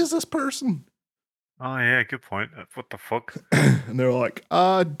age is this person? Oh yeah, good point. What the fuck? And they're like,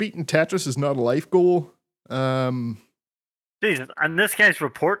 beating Tetris is not a life goal. Jesus, and this guy's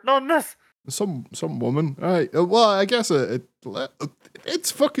reporting on this? Some woman. Well, I guess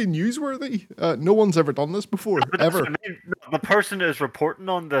it's fucking newsworthy. No one's ever done this before, ever. The person is reporting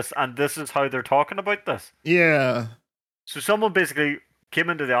on this, and this is how they're talking about this. Yeah. So someone basically came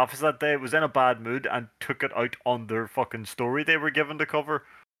into the office that day, was in a bad mood, and took it out on their fucking story they were given to cover.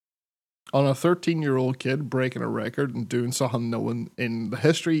 On a 13-year-old kid breaking a record and doing something no one in the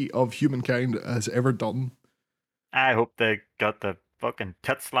history of humankind has ever done. I hope they got the fucking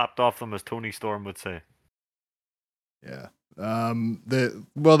tit slapped off them, as Tony Storm would say. Yeah.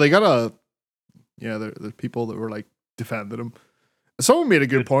 They got the people that were like defending him. Someone made a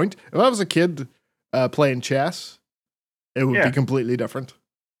good point. If I was a kid playing chess, it would be completely different.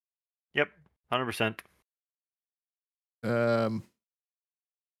 Yep, 100%.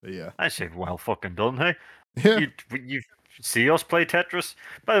 Yeah. I say, well fucking done, hey? Yeah. You see us play Tetris?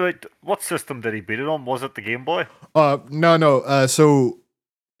 By the way, what system did he beat it on? Was it the Game Boy? No.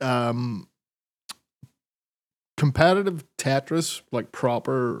 Competitive Tetris, like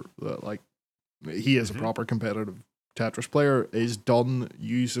proper, he is a proper competitive Tetris player, is done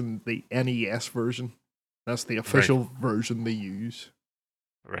using the NES version. That's the official version they use.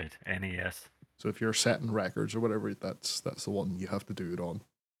 Right, NES. So if you're setting records or whatever, that's the one you have to do it on.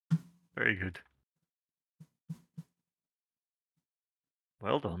 Very good.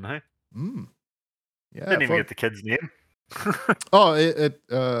 Well done, hey? Yeah. Didn't even get the kid's name.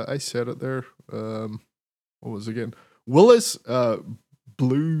 I said it there. What was it again? Willis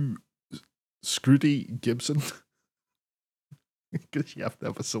Blue Scrooty Gibson. Because you have to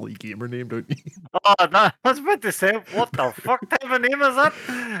have a silly gamer name, don't you? Oh, no, I was about to say, what the fuck type of name is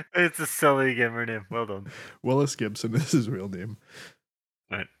that? It's a silly gamer name. Well done. Willis Gibson is his real name.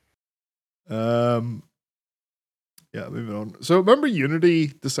 Right. Yeah, moving on. So remember Unity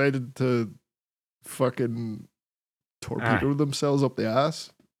decided to fucking torpedo themselves up the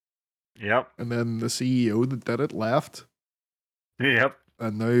ass? Yep. And then the CEO that did it left. Yep.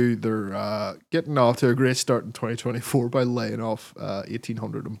 And now they're getting off to a great start in 2024 by laying off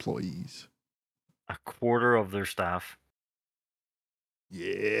 1,800 employees. A quarter of their staff.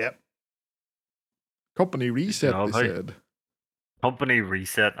 Yep. Company reset, they said. Company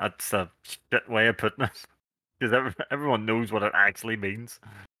reset. That's a shit way of putting it. Because everyone knows what it actually means.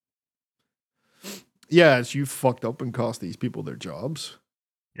 Yeah, it's you fucked up and cost these people their jobs.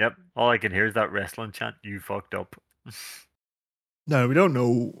 Yep. All I can hear is that wrestling chant. You fucked up. No, we don't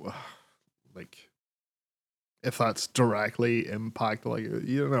know, if that's directly impact.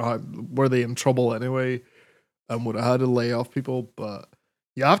 You don't know were they in trouble anyway, and would have had to lay off people. But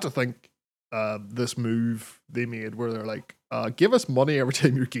you have to think this move they made, where they're like, "Give us money every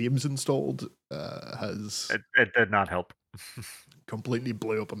time your game's installed," it did not help. Completely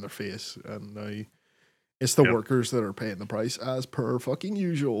blew up in their face, and now it's the workers that are paying the price as per fucking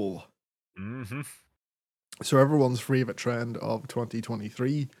usual. Mm-hmm. So everyone's favorite trend of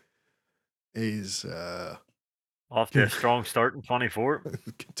 2023 is off to a strong start in 24.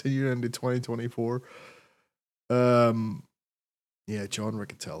 Continuing into 2024. Yeah, John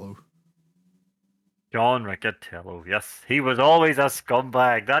Riccatello. John Riccatello, yes. He was always a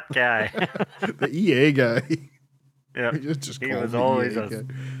scumbag, that guy. The EA guy. Yeah. He was always a guy.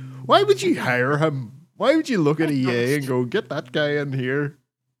 Why would you hire him? Why would you look at EA and go, get that guy in here?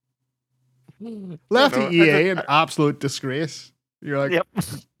 Left the EA in absolute disgrace. You're like, yep.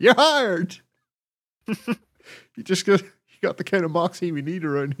 You're hired. You got the kind of moxie we need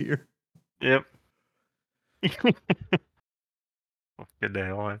around here. Yep. Good day,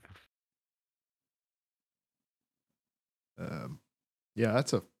 all right. Yeah,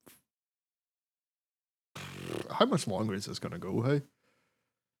 that's a. How much longer is this going to go, hey?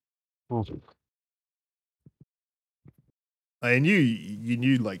 And you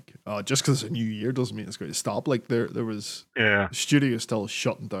knew just because it's a new year doesn't mean it's going to stop. Like there was studios still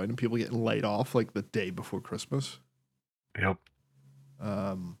shutting down and people getting laid off like the day before Christmas. Yep.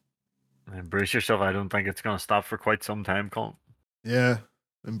 Embrace yourself. I don't think it's going to stop for quite some time, Colin. Yeah,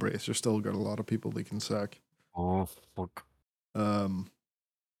 Embrace. There's still got a lot of people they can sack. Oh fuck. There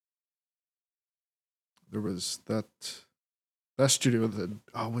was that studio that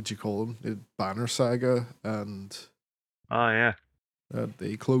what'd you call them? The Banner Saga and. Oh yeah.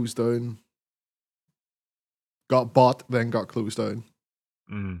 They closed down. Got bought, then got closed down.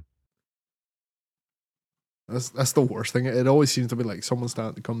 That's the worst thing. It always seems to be like someone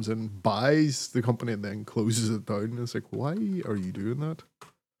comes in, buys the company, and then closes it down. It's like, why are you doing that?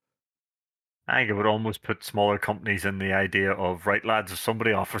 I think it would almost put smaller companies in the idea of, right, lads, if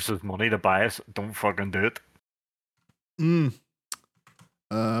somebody offers us money to buy us, don't fucking do it.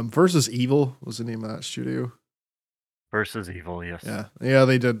 Versus Evil was the name of that studio. Versus Evil, yes. Yeah.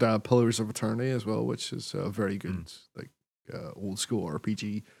 They did Pillars of Eternity as well, which is very good, old school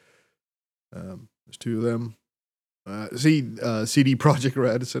RPG. There's two of them. CD Projekt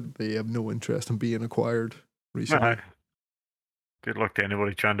Red said they have no interest in being acquired recently. Good luck to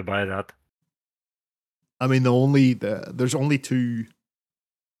anybody trying to buy that. I mean, there's only two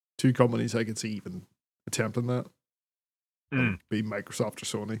companies I could see even attempting that. It'd be Microsoft or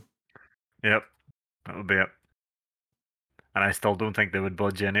Sony. Yep, that would be it. And I still don't think they would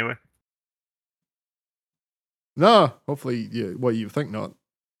budge anyway. No, hopefully, yeah. Well, you think not.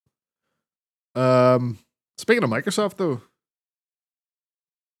 Speaking of Microsoft, though,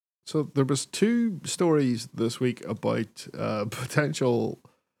 so there was 2 stories this week about potential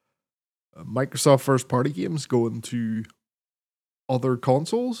Microsoft first-party games going to other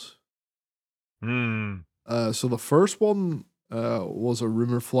consoles. So the first one was a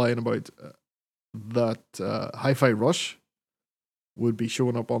rumor flying about that Hi-Fi Rush would be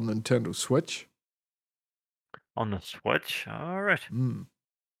showing up on Nintendo Switch. On the Switch? Alright. Mm.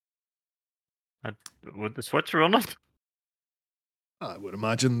 Would the Switch run it? I would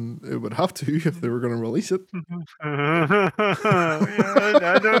imagine it would have to if they were going to release it. Yeah,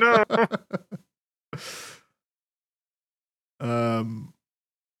 I don't know.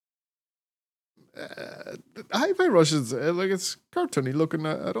 Hi-Fi Rush is like it's cartoony looking.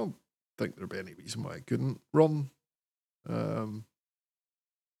 I don't think there'd be any reason why it couldn't run. Hi-Fi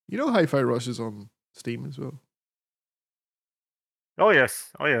Rush is on Steam as well. Oh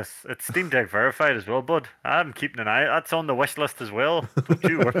yes. It's Steam Deck verified as well, bud. I'm keeping an eye. That's on the wish list as well. Don't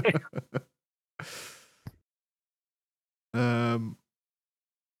you worry.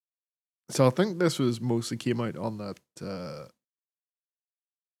 So I think this was mostly came out on that.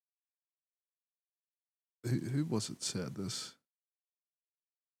 Who was it said this?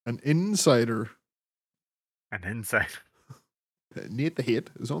 An insider. An insider. Nate the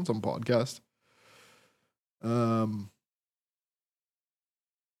Hate is on some podcast.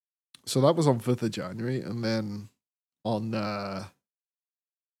 So that was on 5th of January, and then on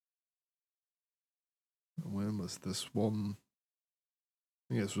when was this one?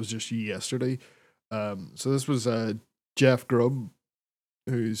 I think this was just yesterday. So this was Jeff Grubb,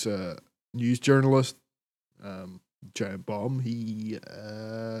 who's a news journalist, Giant Bomb. He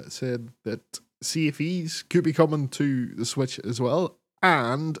said that CFEs could be coming to the Switch as well,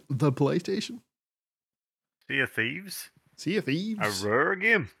 and the PlayStation. Sea of Thieves? Sea of Thieves. A rare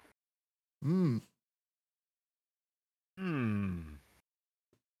game. A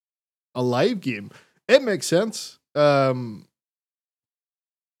live game. It makes sense. Because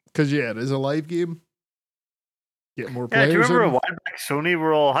it is a live game. Get more players. Do you remember a while back Sony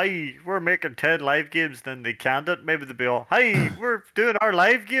were all, "Hey, we're making 10 live games," then they canned it. Maybe they'd be all, "Hey, we're doing our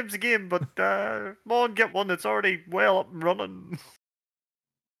live games again, but come on, get one that's already well up and running."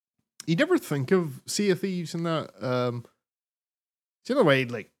 You never think of Sea of Thieves in that. In a way,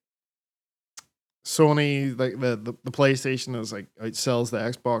 like Sony, like the PlayStation is like outsells the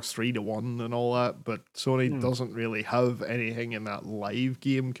Xbox 3-1 and all that, but Sony doesn't really have anything in that live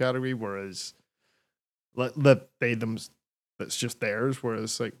game category, whereas that's just theirs.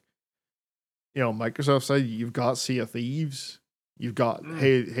 Whereas like, Microsoft side, you've got Sea of Thieves, you've got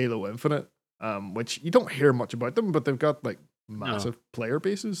Halo Infinite, which you don't hear much about them, but they've got like massive player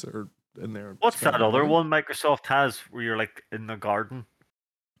bases that are in there. What's that other one Microsoft has where you're like in the garden?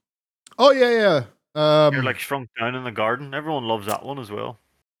 Oh yeah. You're like shrunk down in the garden. Everyone loves that one as well.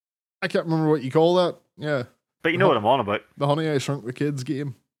 I can't remember what you call that. Yeah, but you know what I'm on about. The Honey I Shrunk the Kids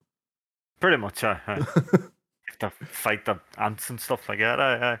game. Pretty much, you have to fight the ants and stuff like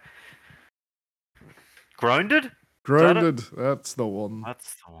that. Grounded? That's the one.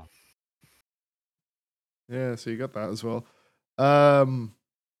 That's the one. Yeah, so you got that as well.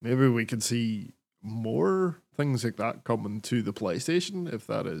 Maybe we could see more things like that coming to the PlayStation if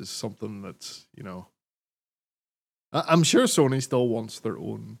that is something that's, I'm sure Sony still wants their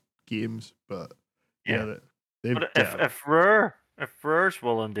own games, but but if Rare's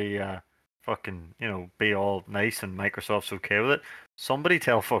willing to fucking, be all nice and Microsoft's okay with it, somebody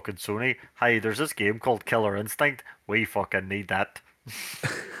tell fucking Sony, "Hey, there's this game called Killer Instinct. We fucking need that."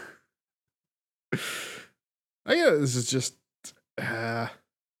 I guess this is just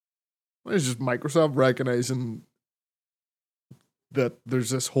it's just Microsoft recognizing that there's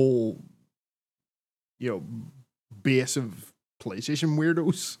this whole base of PlayStation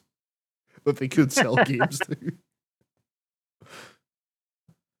weirdos that they could sell games to.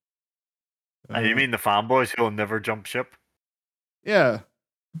 You mean the fanboys who'll never jump ship? Yeah.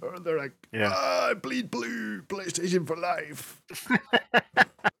 Or they're like, I bleed blue, PlayStation for life.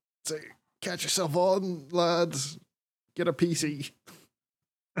 Say, catch yourself on, lads. Get a PC.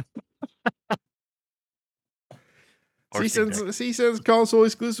 Since console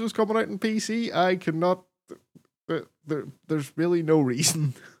exclusives coming out in PC, I cannot. There's really no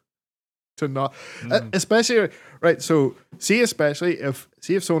reason to not, Mm. especially right. So especially if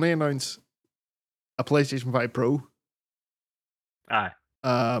Sony announce a PlayStation 5 Pro, Aye.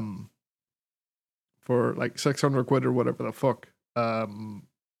 for like 600 quid or whatever the fuck, that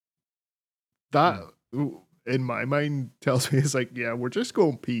in my mind tells me it's like, yeah, we're just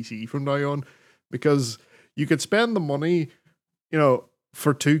going PC from now on, because you could spend the money,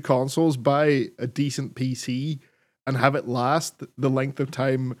 for two consoles, buy a decent PC and have it last the length of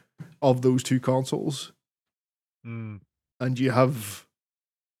time of those two consoles, Mm. and you have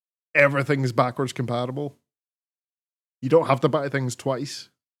everything's backwards compatible. You don't have to buy things twice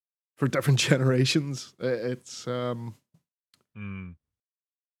for different generations. It's kind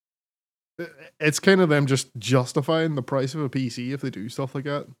of them just justifying the price of a PC if they do stuff like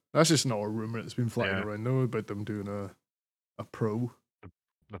that. That's just not a rumor that's been flying Yeah. around now about them doing a Pro.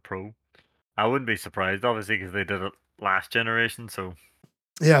 The Pro. I wouldn't be surprised, obviously, because they did it last generation. So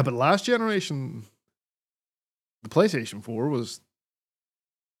Yeah, but last generation, the PlayStation 4 was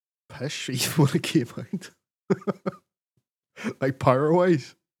pish even when it came out. Like power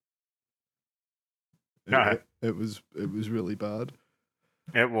wise. Aye. It was really bad.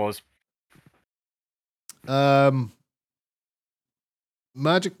 It was.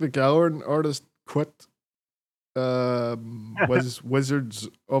 Magic the Gathering artist quit Wizards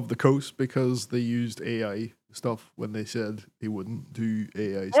of the Coast because they used AI stuff when they said they wouldn't do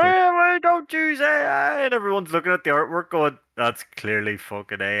AI stuff. Why don't use AI? And everyone's looking at the artwork going, that's clearly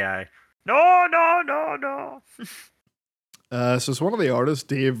fucking AI. No. So it's one of the artists,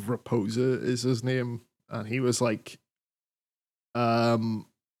 Dave Raposa is his name, and he was like, Wizards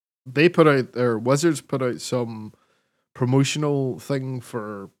put out some promotional thing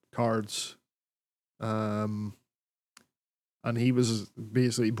for cards, and he was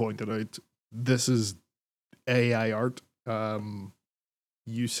basically pointed out, this is AI art.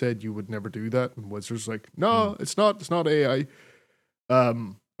 You said you would never do that, and Wizards like, no, it's not AI. I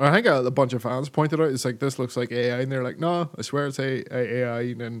think a bunch of fans pointed out, it's like, this looks like AI, and they're like, no, I swear it's AI.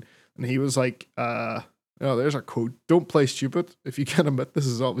 And he was like, there's a quote: "Don't play stupid. If you can't admit this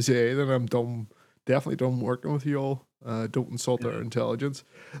is obviously AI, then I'm done. Definitely done working with you all. Don't insult our intelligence."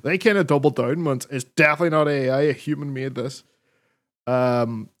 They kind of doubled down once. It's definitely not AI. A human made this.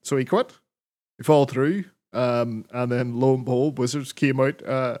 So he quit. He followed through. And then lo and behold, Wizards came out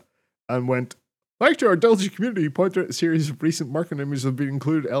and went, thanks to our diligent community, pointed out a series of recent marketing images have been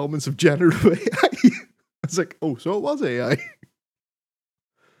included elements of generative AI. I was like, oh, so it was AI.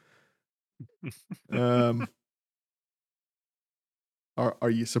 Are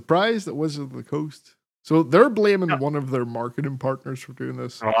you surprised that Wizards of the Coast? So they're blaming one of their marketing partners for doing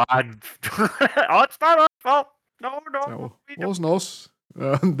this. Oh, it's not our fault. No. It wasn't us.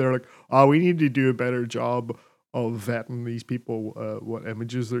 They're like, oh, we need to do a better job of vetting these people, what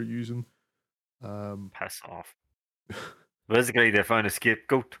images they're using. Piss off. Basically, they found a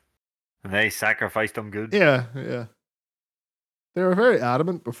scapegoat and they sacrificed them good. Yeah. They were very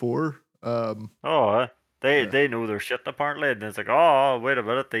adamant before. They know their shit apparently, and it's like, oh, wait a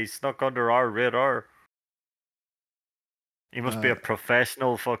minute, they snuck under our radar. He must be a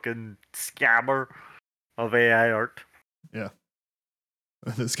professional fucking scammer of AI art. Yeah.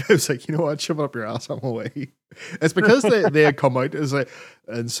 And this guy was like, you know what, shove it up your ass, I'm away. It's because they had come out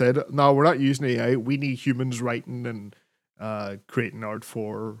and said, no, we're not using AI. We need humans writing and creating art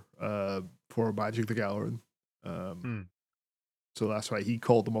for Magic the Gathering. So that's why he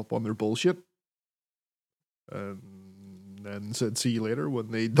called them up on their bullshit. And then said, see you later,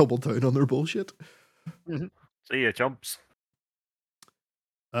 when they doubled down on their bullshit. See ya, chumps.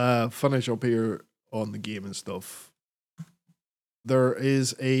 Finish up here on the game and stuff. There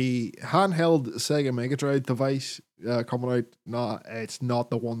is a handheld Sega Mega Drive device coming out. No, it's not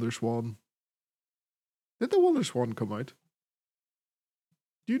the Wonder Swan. Did the Wonder Swan come out?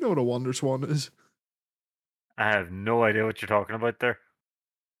 Do you know what a Wonder Swan is? I have no idea what you're talking about there.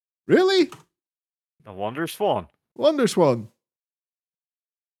 Really? The Wonder Swan? Wonder Swan.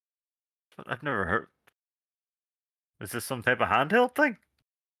 I've never heard. Is this some type of handheld thing?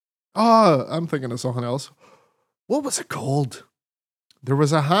 Oh, I'm thinking of something else. What was it called? There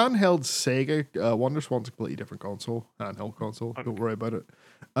was a handheld Sega. Wonder Swan's a completely different console. Handheld console. Okay. Don't worry about it.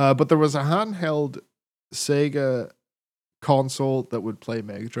 But there was a handheld Sega console that would play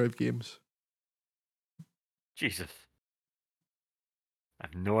Mega Drive games. Jesus. I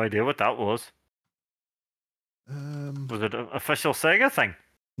have no idea what that was. Was it an official Sega thing?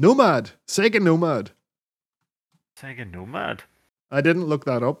 Nomad. Sega Nomad. Sega Nomad? I didn't look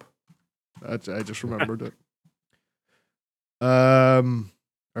that up. I just remembered it.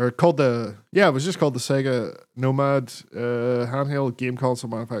 Or it was just called the Sega Nomad, handheld game console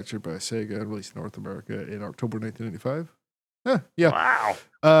manufactured by Sega and released in North America in October 1995. Yeah.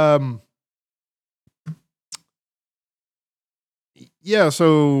 Wow. Yeah,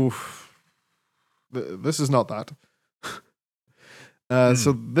 so this is not that.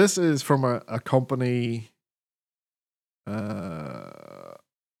 So this is from a company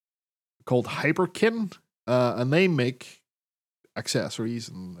called Hyperkin, and they make accessories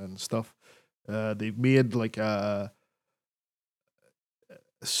and stuff. They've made like a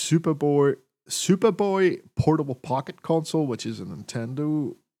Superboy portable pocket console, which is a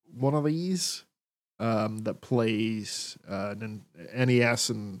Nintendo one of these, that plays NES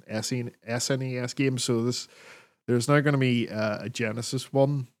and SNES games. So there's now going to be a Genesis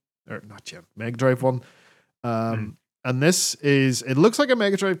one, or not Mega Drive one. And it looks like a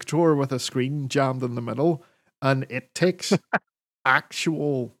Mega Drive controller with a screen jammed in the middle, and it takes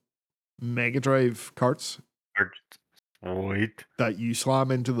actual Mega Drive carts Wait. that you slam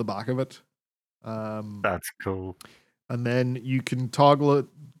into the back of it. That's cool. And then you can toggle it.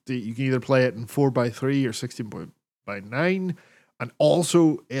 You can either play it in 4x3 or 16x9. And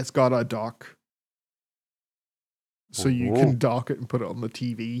also, it's got a dock. So you can dock it and put it on the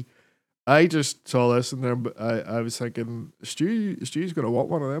TV. I just saw this and then I was thinking, Stu's going to want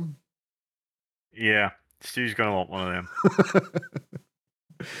one of them. Yeah, Stu's going to want one of them.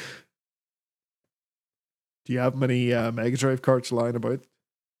 Do you have many Mega Drive carts lying about?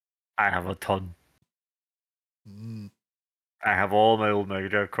 I have a ton. I have all my old Mega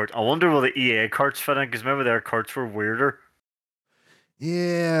Drive carts. I wonder will the EA carts fit in, because remember their carts were weirder.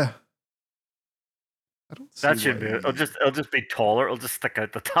 Yeah. I don't see that should be it. It'll just be taller. It'll just stick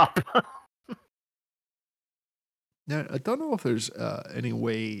out the top. Now, I don't know if there's any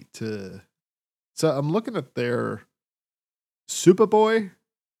way to. So I'm looking at their Superboy.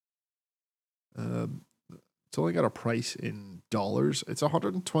 It's only got a price in dollars. It's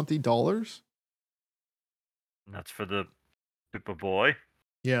 $120. That's for the Superboy.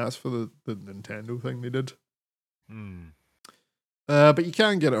 Yeah, that's for the Nintendo thing they did. But you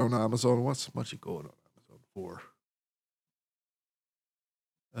can get it on Amazon. What's much it going on Amazon for?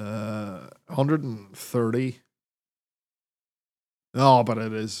 130. Oh, but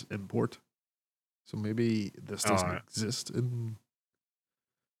it is import. So maybe this doesn't exist in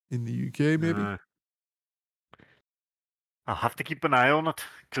the UK, maybe. I'll have to keep an eye on it,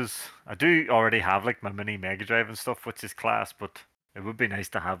 because I do already have like my mini Mega Drive and stuff, which is class, but it would be nice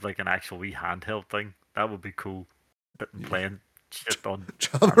to have like an actual wee handheld thing. That would be cool. Sitting playing shit on.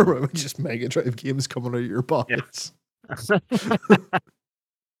 Travel around with just Mega Drive games coming out of your pockets. Yeah.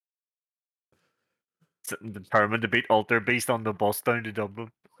 Sitting determined to beat Alter Beast on the bus down to Dublin.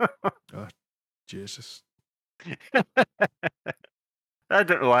 Oh, Jesus. I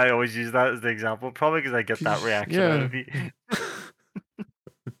don't know why I always use that as the example. Probably because I get that reaction out of you.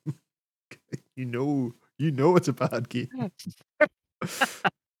 You know it's a bad game.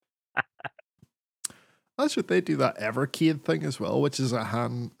 That's what they do, that Evercade thing as well, which is a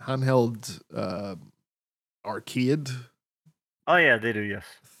handheld arcade. Oh yeah, they do, yes.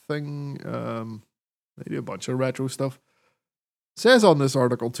 Thing. They do a bunch of retro stuff. It says on this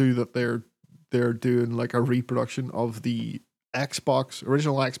article too that they're doing like a reproduction of the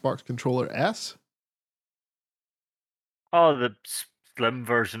original Xbox controller S. Oh, the slim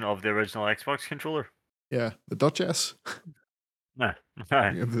version of the original Xbox controller. Yeah, the Dutch S. Nah.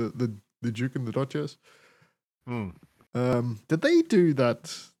 You have the Duke and the Dutch S. Did they do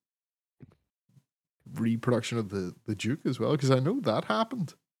that reproduction of the Duke as well? Because I know that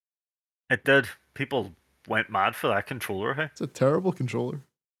happened. It did. People went mad for that controller. Hey, it's a terrible controller.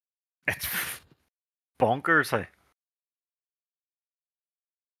 It's bonkers. Hey.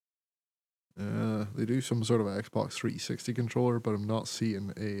 They do some sort of Xbox 360 controller, but I'm not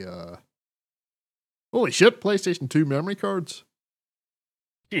seeing a. Holy shit! PlayStation 2 memory cards.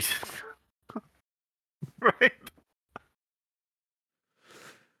 Jesus. Right.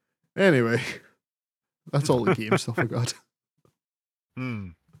 Anyway, that's all the game stuff I got.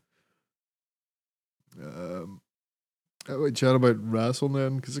 I would chat about wrestling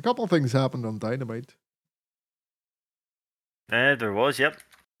then, because a couple of things happened on Dynamite. There was, yep.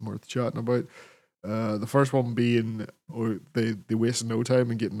 Worth chatting about. The first one being, they wasted no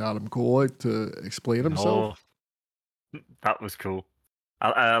time in getting Adam Cole out to explain himself. That was cool.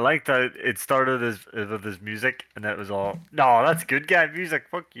 I liked how it started with his music, and it was all, no, that's good guy music,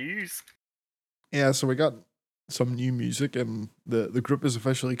 fuck yous. Yeah, so we got some new music, and the group is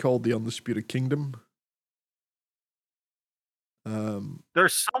officially called the Undisputed Kingdom.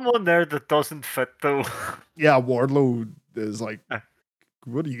 There's someone there that doesn't fit though. Yeah, Wardlow is like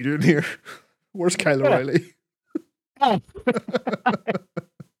what are you doing here? Where's Kyle O'Reilly?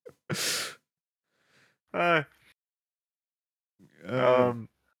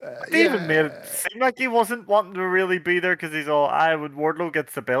 They even made it seem like he wasn't wanting to really be there because he's all, when Wardlow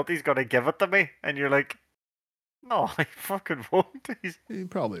gets the belt, he's gonna give it to me, and you're like, no, he fucking won't. He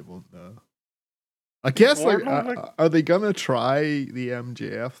probably won't know. I guess Wardlow, are they gonna try the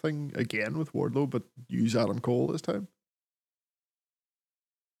MJF thing again with Wardlow, but use Adam Cole this time?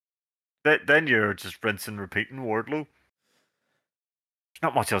 Then you're just rinsing, repeating Wardlow. There's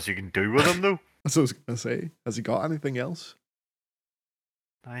not much else you can do with him though. That's what I was gonna say. Has he got anything else?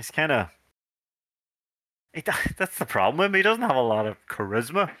 He's kind of. That's the problem with him. He doesn't have a lot of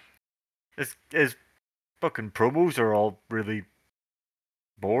charisma. His fucking promos are all really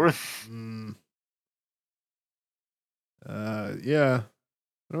boring. Yeah.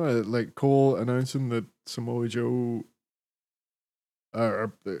 I don't know, like Cole announcing that Samoa Joe,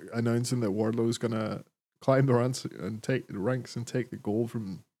 announcing that Wardlow's gonna climb the ranks and take the gold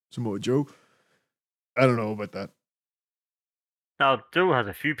from Samoa Joe. I don't know about that. Now Joe has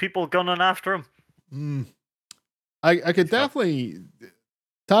a few people gunning after him. I could definitely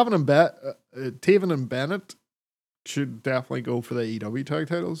Taven and Bennett should definitely go for the AEW tag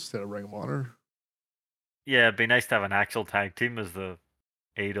titles instead of Ring of Honor. Yeah, it'd be nice to have an actual tag team as the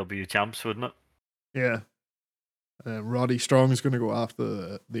AEW champs, wouldn't it? Yeah. Roddy Strong is going to go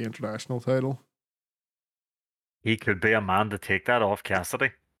after the international title. He could be a man to take that off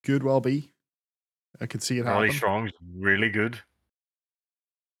Cassidy. Could well be. I could see it happen. Roddy Strong's really good.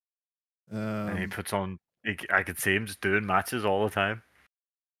 And he puts on. I could see him just doing matches all the time.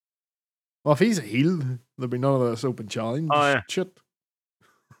 Well, if he's a heel, there'll be none of this open challenge shit.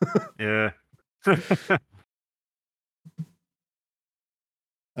 Yeah.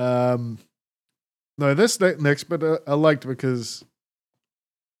 No, this next bit I liked because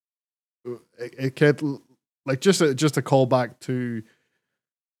it kept like just a callback to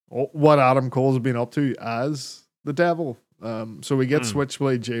what Adam Cole's been up to as the devil. So we get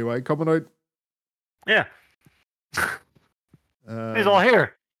Switchblade Jay White coming out. Yeah. He's all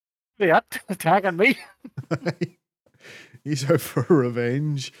here. Yeah, attacking me. He's out for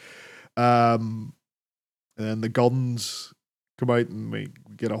revenge. And then the guns come out and we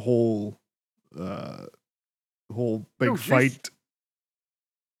get a whole big fight.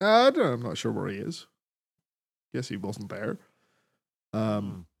 I don't know, I'm not sure where he is. Guess he wasn't there.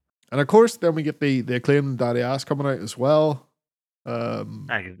 And of course, then we get the Acclaimed Daddy Ass coming out as well.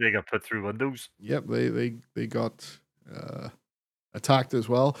 They got put through windows. Yep, they got attacked as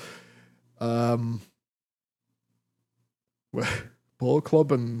well. Bullet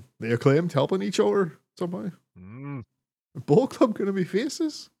Club and the Acclaimed helping each other somehow. Bullet Club gonna be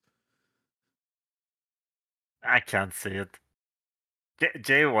faces? I can't see it.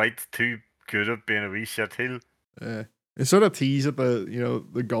 Jay White's too good at being a wee shit heel. They sort of tease at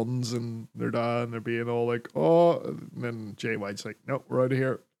the guns and their dad and they're being all like, oh, and then Jay White's like, nope, we're out of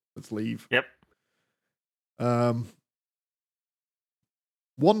here. Let's leave. Yep.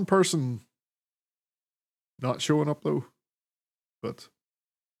 One person not showing up though, but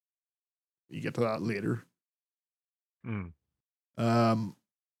you get to that later.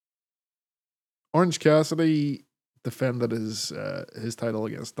 Orange Cassidy defended his title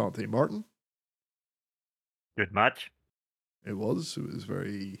against Dante Martin. Good match. It was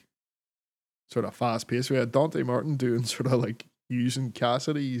very sort of fast paced. We had Dante Martin doing sort of like using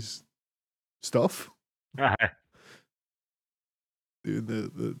Cassidy's stuff. Doing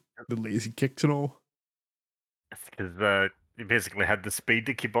the lazy kicks and all. It's because he basically had the speed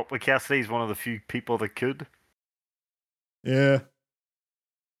to keep up with Cassidy. He's one of the few people that could. Yeah. It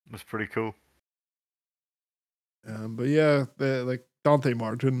was pretty cool. But yeah, like Dante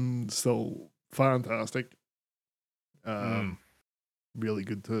Martin still fantastic. Really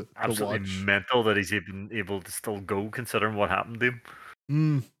good to absolutely watch. Mental that he's even able to still go considering what happened to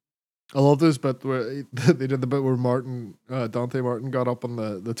him. I love this bit where they did the bit where Dante Martin got up on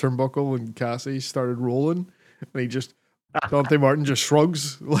the turnbuckle and Cassie started rolling, and Dante Martin just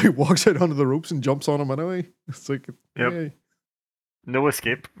shrugs, like walks out onto the ropes and jumps on him anyway. It's like, hey, no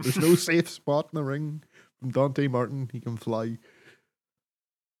escape. There's no safe spot in the ring from Dante Martin. He can fly.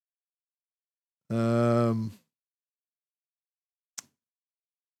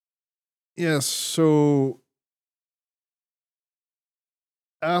 Yes, so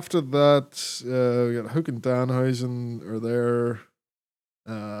after that, we got Hook and Danhausen are there.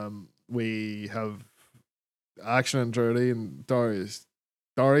 We have Action and Dirty and Darius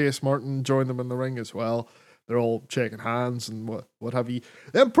Martin join them in the ring as well. They're all shaking hands and what have you.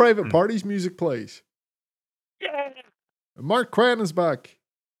 Then Private Parties music plays. Yeah. Mark Quinn is back.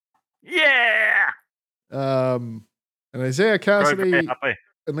 Yeah! And Isaiah Very, very Cassidy, happy.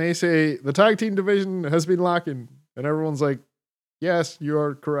 and they say the tag team division has been lacking, and everyone's like, "Yes, you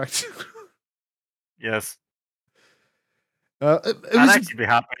are correct." Yes. It I'd was, actually be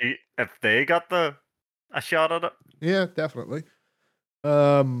happy if they got a shot at it. yeah, definitely.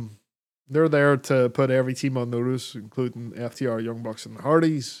 They're there to put every team on notice, including FTR, Young Bucks, and the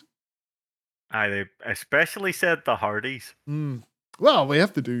Hardys. They especially said the Hardys. Well, we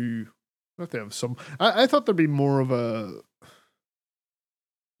have to have some. I thought there'd be more of a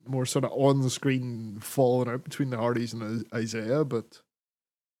more sort of on the screen falling out between the Hardys and Isaiah, but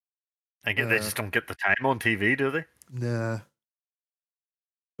They just don't get the time on TV, do they? nah.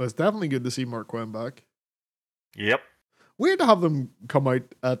 But it's definitely good to see Mark Quinn back. Yep. Weird to have them come out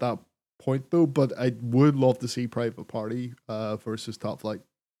at that point though, but I would love to see Private Party versus Top Flight.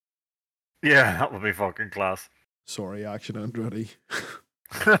 Yeah, that would be fucking class. Sorry, Action Andretti.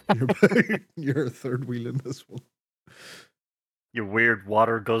 You're a third wheel in this one. You weird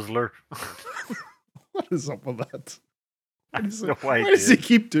water guzzler. What is up with that? I have no Why idea. does he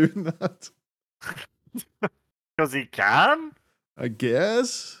keep doing that? Because he can? I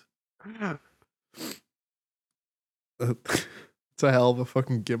guess. It's a hell of a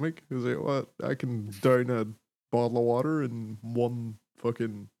fucking gimmick. Is it what? I can down a bottle of water in one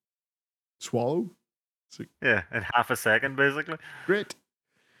fucking swallow. Yeah, in half a second, basically. Great.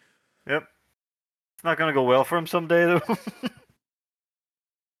 Yep. It's not going to go well for him someday,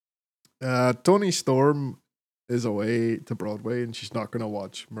 though. Toni Storm is away to Broadway, and she's not going to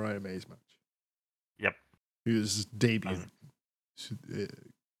watch Mariah May's match. Yep. Who's debuting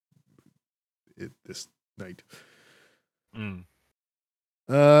this night.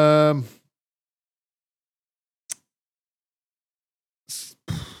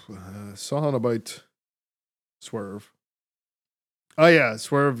 Something about Swerve. Oh yeah,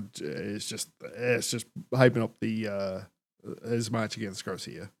 Swerve is just hyping up the his match against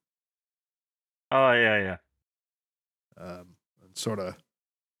Garcia. Oh yeah. And sort of,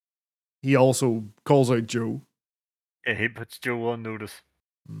 he also calls out Joe. Yeah, he puts Joe on notice.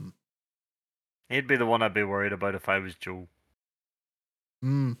 He'd be the one I'd be worried about if I was Joe.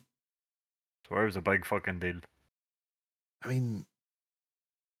 Swerve's a big fucking deal. I mean,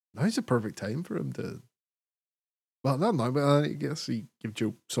 now's the perfect time for him to. Well, not now, but I guess he give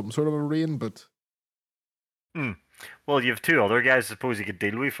Joe some sort of a reign, but. Well, you have two other guys I suppose he could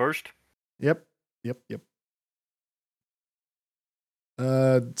deal with first. Yep.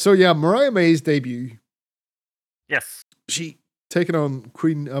 So yeah, Mariah May's debut. Yes. She taking on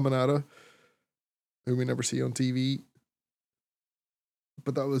Queen Aminata, who we never see on TV.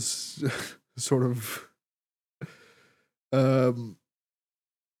 But that was sort of well,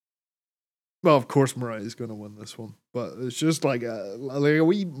 of course Mariah's gonna win this one. But it's just like a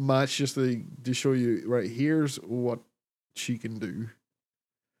wee match just to show you, right, here's what she can do.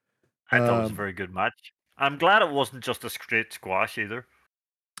 I thought it was a very good match. I'm glad it wasn't just a straight squash either.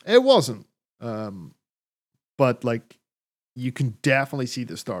 It wasn't. But like you can definitely see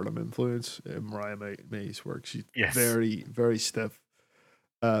the Stardom influence in Mariah May's work. She's very, very stiff.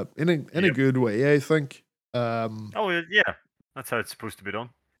 In a good way, I think. Oh yeah, that's how it's supposed to be done.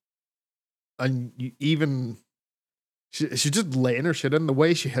 And you even she's just laying her shit in the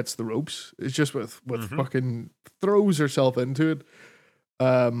way she hits the ropes. It's just with fucking throws herself into it.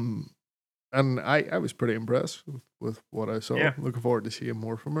 And I was pretty impressed with what I saw. Yeah. Looking forward to seeing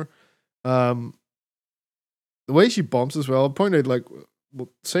more from her. The way she bumps as well. I pointed like, well,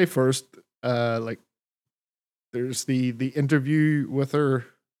 say first, like there's the interview with her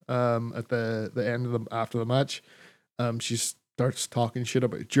at the end of after the match. She starts talking shit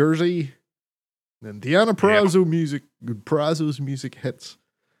about Jersey. And Deanna Purrazzo's music hits.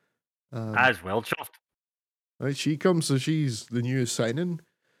 As well, chuffed. Right, she comes, so she's the newest signing.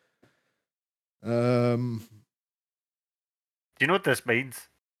 Do you know what this means?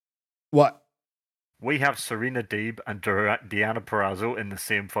 What? We have Serena Deeb and Deanna Purrazzo in the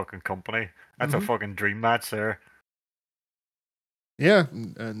same fucking company. That's a fucking dream match there. Yeah,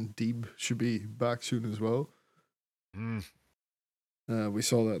 and Deeb should be back soon as well. We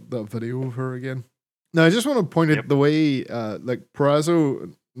saw that video of her again. Now, I just want to point out the way, like,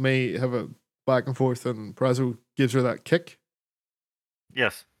 Purrazzo may have a back and forth, and Purrazzo gives her that kick.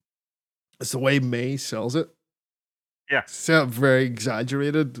 Yes. It's the way May sells it. Yeah. It's a very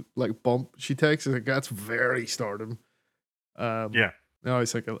exaggerated, like, bump she takes. Like, that's very Stardom. Yeah. I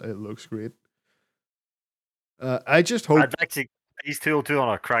always think it looks great. I just hope... I'd actually... These two will do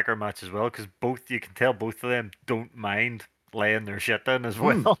on a cracker match as well, because you can tell both of them don't mind laying their shit down as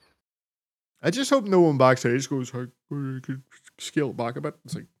well. I just hope no one backstage goes, "Hey, you could scale it back a bit."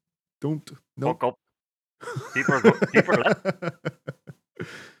 It's like, don't. Nope. Fuck up. People are lit.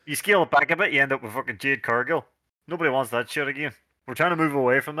 You scale it back a bit, you end up with fucking Jade Cargill. Nobody wants that shit again. We're trying to move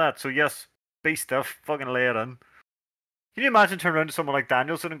away from that. So yes, be stiff. Fucking lay it in. Can you imagine turning around to someone like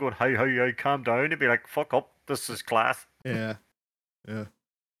Danielson and going, "How, calm down"? He'd be like, "Fuck up. This is class." Yeah.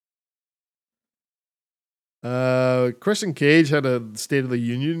 Christian Cage had a State of the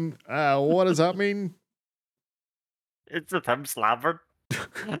Union. What does that mean? It's a Tim Slavert.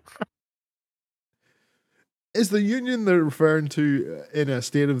 Is the union they're referring to in a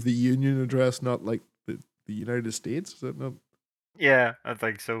State of the Union address not like the United States? Is that not? Yeah, I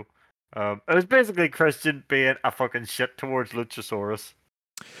think so. It was basically Christian being a fucking shit towards Luchasaurus.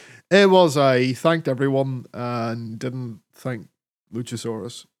 It was. I thanked everyone and didn't thank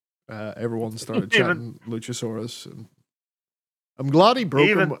Luchasaurus. Everyone started chanting Luchasaurus, and I'm glad he broke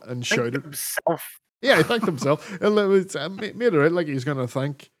him and shouted himself. Yeah, he thanked himself, and it was, made it out like he was going to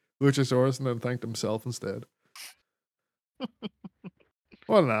thank Luchasaurus and then thanked himself instead.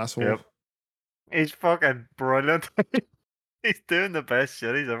 What an asshole! Yep. He's fucking brilliant. He's doing the best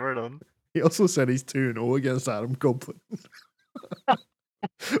shit he's ever done. He also said he's 2-0 against Adam Copeland,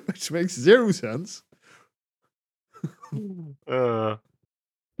 which makes zero sense.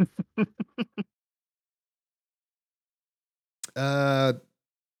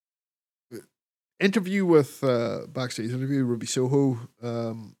 Interview with backstage interview Ruby Soho,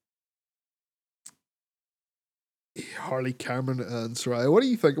 Harley Cameron and Soraya. What do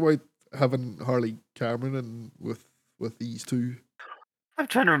you think about having Harley Cameron and with these two? I'm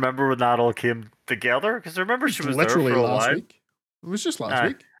trying to remember when that all came together because I remember she was literally there for a last while. week. It was just last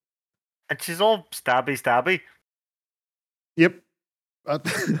week, and she's all stabby. Yep, I'm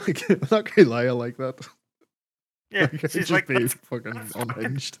not gonna lie, I like that. Yeah, she's like fucking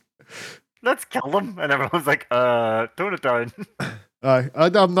unhinged. Let's kill them, and everyone's like, tone it down.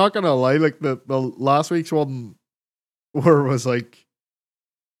 I'm not gonna lie, like the last week's one where it was like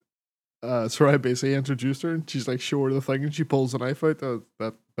Soraya basically introduced her and she's like, show her the thing and she pulls the knife out.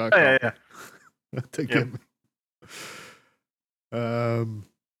 That yeah. That did get me.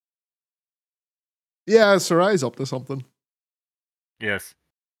 Yeah, Soraya's up to something. Yes.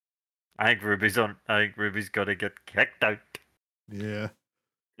 I think Ruby's got to get kicked out. Yeah.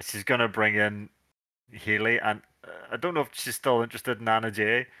 She's gonna bring in Haley, and I don't know if she's still interested in Anna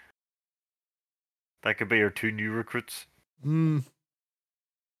Jay. That could be her 2 new recruits. I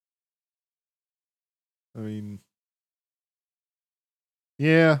mean,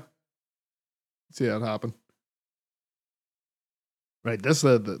 yeah. See that happen. Right, this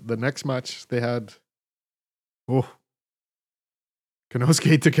the next match they had. Oh,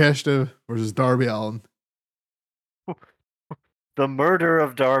 Konosuke Takeshita versus Darby Allin. The murder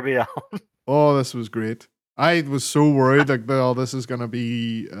of Darby Allin. Oh, this was great. I was so worried like, oh, this is gonna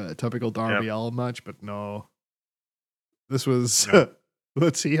be a typical Darby Allin match, but no. This was.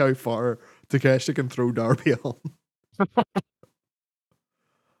 Let's see how far Takeshita can throw Darby Allin.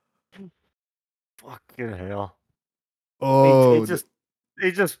 Fucking hell! Oh,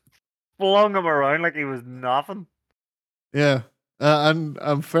 he just flung him around like he was nothing. Yeah,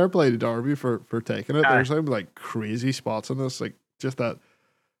 and fair play to Darby for taking it. There's some like crazy spots in this, like just that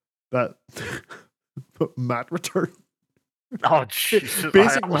mat return. Oh, Jesus.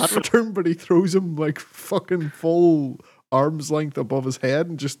 Basic mat return, but he throws him like fucking full arm's length above his head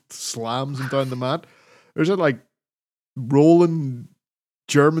and just slams him down the mat. There's a like rolling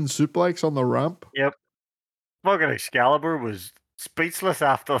German suplex on the ramp. Yep. Fucking Excalibur was speechless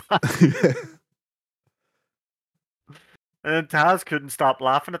after that. And then Taz couldn't stop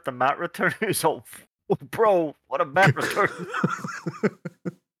laughing at the mat return. He was all, bro, what a mat return.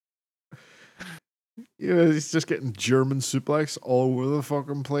 Yeah, he's just getting German suplex all over the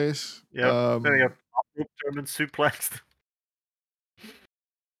fucking place. Yeah, then he got German suplex.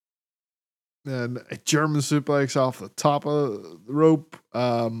 And a German suplex off the top of the rope.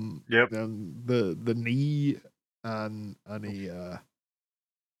 Yep. And the knee and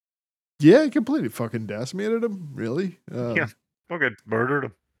he completely fucking decimated him. Really. Yeah, fucking murdered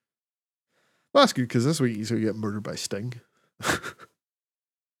him. Well, that's good because this week he's gonna get murdered by Sting.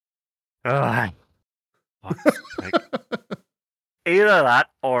 Either that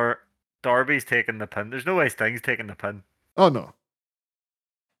or Darby's taking the pin. There's no way Sting's taking the pin. Oh no.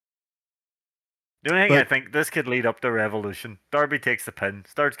 The only thing I think this could lead up to Revolution. Darby takes the pin,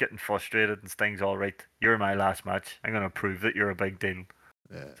 starts getting frustrated, and Sting's all right. You're my last match. I'm gonna prove that you're a big deal.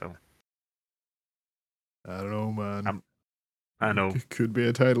 Yeah. So I don't know, man. I know. Could be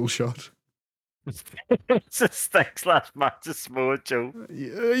a title shot. It's a Sting/Match of Samoa Joe.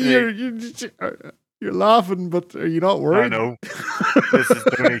 You're laughing, but are you not I worried? know. This is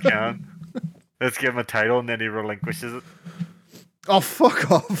Tony Khan. Let's give him a title and then he relinquishes it. Oh,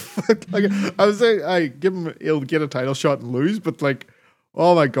 fuck off. Like, I was saying, he'll get a title shot and lose, but like,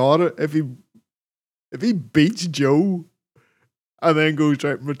 oh my god, if he beats Joe and then goes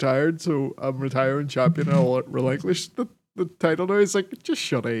out and retired, so I'm retiring champion and I'll relinquish the title now, it's like, just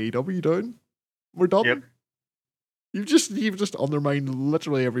shut AEW down. We're done. Yep. You've just undermined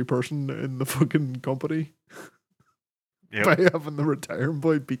literally every person in the fucking company by having the retiring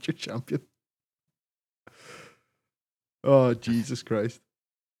boy beat your champion. Oh, Jesus Christ.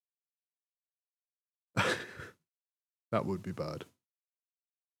 That would be bad.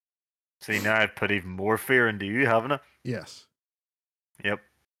 See, now I've put even more fear into you, haven't I? Yes. Yep.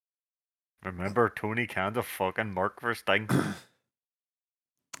 Remember, Tony Khan's a fucking mark for Sting.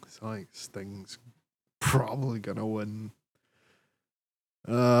 It's like Sting's probably gonna win.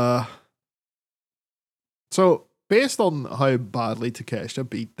 So based on how badly Takeshita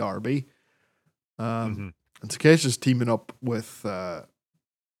beat Darby, and Takeshi's teaming up with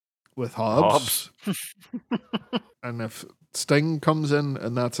Hobbs. And if Sting comes in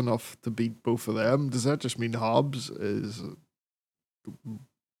and that's enough to beat both of them, does that just mean Hobbs is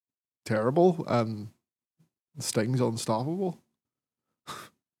terrible and Sting's unstoppable?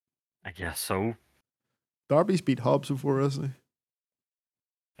 I guess so. Darby's beat Hobbs before, hasn't he?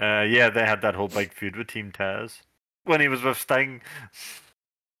 Yeah, they had that whole big feud with Team Taz when he was with Sting.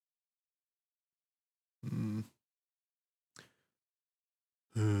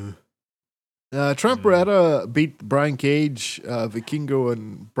 Trent Beretta beat Brian Cage, Vikingo,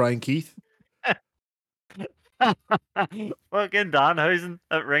 and Brian Keith. Fucking Danhausen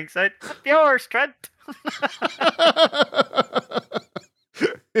at ringside. Yours, Trent.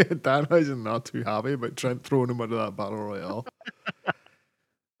 Danhausen not too happy about Trent throwing him out of that battle royale.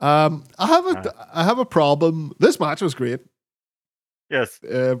 I have a problem. This match was great. Yes.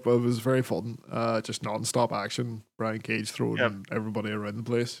 It was very fun. Just non-stop action. Brian Cage throwing everybody around the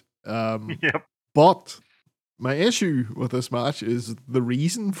place. But my issue with this match is the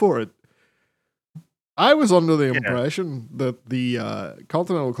reason for it. I was under the impression that the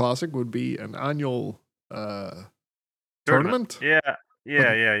Continental Classic would be an annual tournament.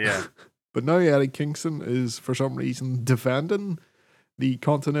 Yeah. But now Eddie Kingston is, for some reason, defending the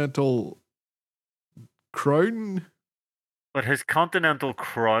Continental Crown. But his Continental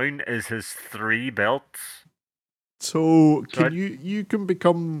Crown is his 3 belts. So you can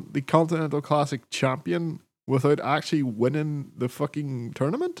become the Continental Classic champion without actually winning the fucking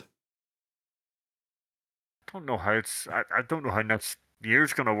tournament? I don't know how I don't know how next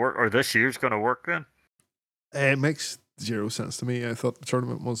year's gonna work, or this year's gonna work then. It makes zero sense to me. I thought the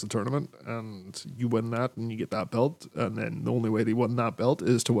tournament was the tournament, and you win that and you get that belt, and then the only way to win that belt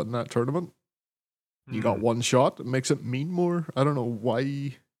is to win that tournament. You got one shot. It makes it mean more. I don't know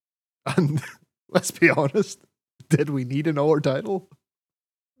why. And let's be honest, did we need another title?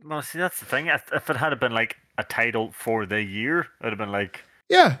 Well, see, that's the thing. If it had been like a title for the year, it would have been like,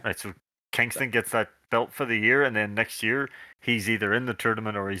 right, so Kingston gets that belt for the year, and then next year he's either in the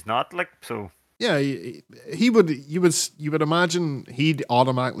tournament or he's not. Like, so. Yeah, he would. You would imagine he'd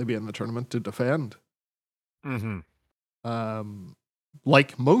automatically be in the tournament to defend.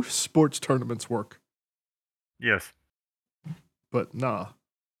 Like most sports tournaments work. Yes. But nah.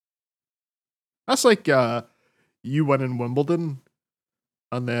 That's like you winning Wimbledon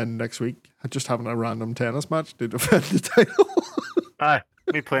and then next week just having a random tennis match to defend the title. Aye.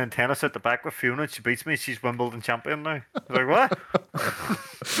 Me playing tennis at the back with Fiona. She beats me. She's Wimbledon champion now. I was like, what?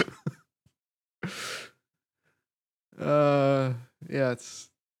 Yeah, it's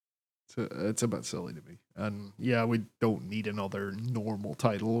a bit silly to me. And yeah, we don't need another normal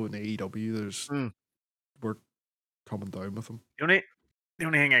title in AEW. We're coming down with them. The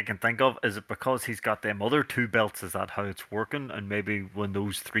only thing I can think of is it because he's got them other 2 belts, is that how it's working? And maybe when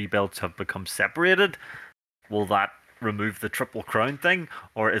those 3 belts have become separated, will that remove the Triple Crown thing?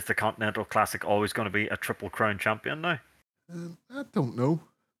 Or is the Continental Classic always going to be a Triple Crown champion now? I don't know.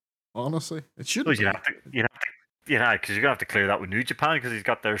 Honestly, it shouldn't. You'd have to, because you're gonna have to clear that with New Japan because he's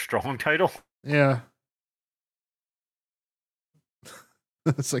got their strong title. Yeah,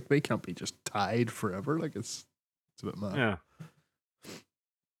 it's like they can't be just tied forever. Like it's a bit mad. Yeah.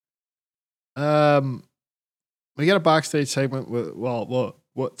 We get a backstage segment with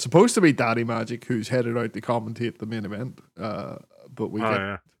what's supposed to be Daddy Magic, who's headed out to commentate the main event. But we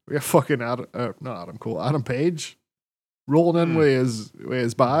get fucking Adam Page rolling in with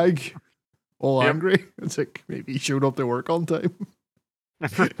his bag, all angry. It's like maybe he showed up to work on time.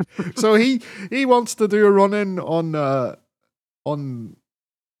 So he wants to do a run in on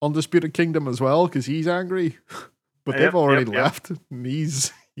Undisputed Kingdom as well because he's angry, but they've already left, and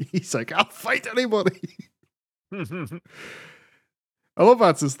he's like, I'll fight anybody. I love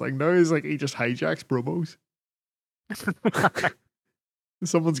that's his thing now. He's like, he just hijacks promos.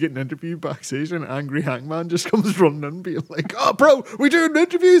 Someone's getting interviewed backstage, and angry Hangman just comes running in, being like, "Oh, bro, we doing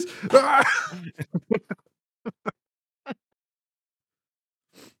interviews?" I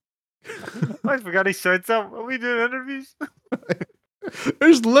forgot he shouts out, "Are we doing interviews?"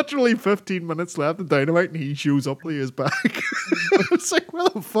 There's literally 15 minutes left of Dynamite, and he shows up with his back. It's like, where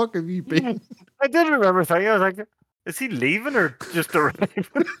the fuck have you been? I did remember thinking, I was like, is he leaving or just arriving?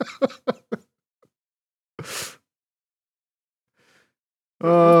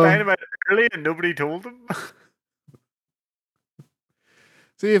 Dynamite early and nobody told him.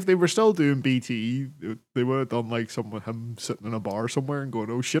 See, if they were still doing BT, they would have done like some with him sitting in a bar somewhere and going,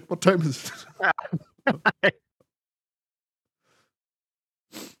 "Oh shit, what time is it?"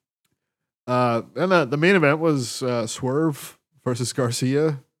 And the main event was Swerve versus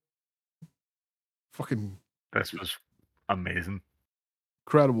Garcia. Fucking, this was amazing,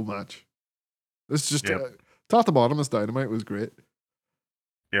 incredible match. This is just top to bottom. This Dynamite was great.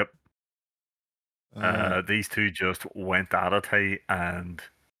 Yep. These two just went at it, hey, and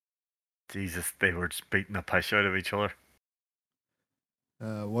Jesus, they were just beating the piss out of each other.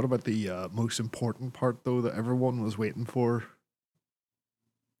 What about the most important part, though, that everyone was waiting for?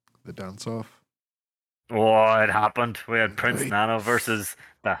 The dance-off. Oh, it happened. We had Prince Nana versus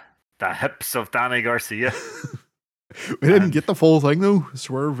the hips of Danny Garcia. We didn't get the full thing, though.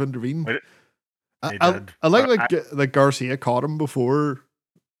 Swerve intervened. I like that Garcia caught him before,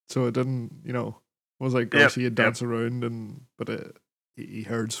 so it didn't, was like Garcia dancing around, but he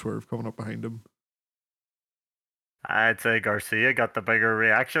heard Swerve coming up behind him. I'd say Garcia got the bigger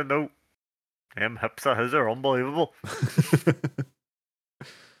reaction, though. Them hips of his are unbelievable.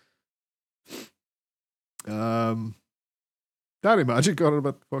 Daddy Magic got it a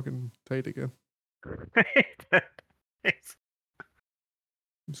bit fucking tight again.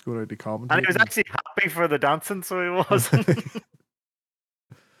 He's going out to commentate. And he was actually happy for the dancing, so he wasn't.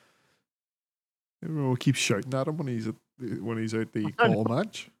 Everyone will keep shouting at him when he's out the call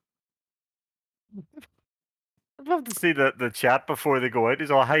match. I'd love to see the chat before they go out.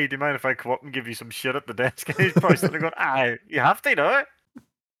 He's all, "Hey, do you mind if I come up and give you some shit at the desk?" And he's probably sitting there going, "Aye, you have to, know it."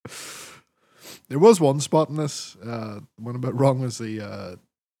 There was one spot in this. Went a bit wrong was the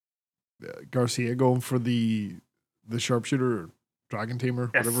Garcia going for the sharpshooter or dragon tamer,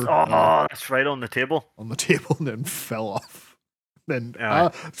 whatever. Oh, that's right on the table. On the table, and then fell off. Then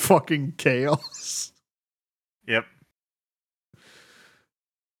fucking chaos. Yep.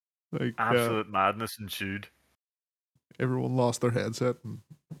 Like absolute madness ensued. Everyone lost their headset, and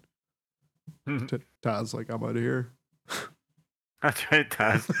Taz like, "I'm out of here." That's right,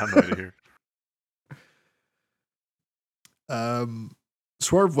 Taz. I'm out of here.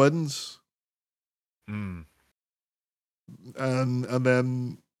 Swerve wins. And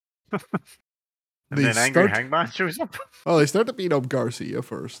then then Angry Hangman shows up. Oh, they start to beat up Garcia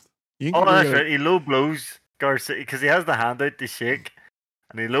first. That's right. He low blows Garcia because he has the hand out to shake,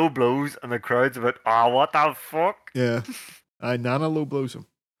 and he low blows, and the crowd's about, what the fuck? Yeah. Nana low blows him.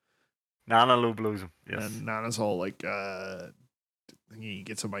 Nana low blows him. Yes. And Nana's all like, he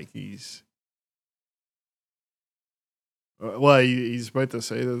gets a mic. He's about to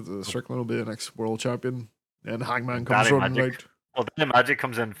say that the Strickland will be the next world champion, and Hangman comes running out. Well, then Magic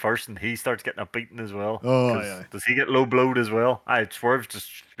comes in first, and he starts getting a beating as well. Oh, yeah. Does he get low blowed as well? Swerve's just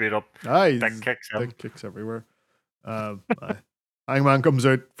straight up. Big kicks him. Big kicks everywhere. Hangman comes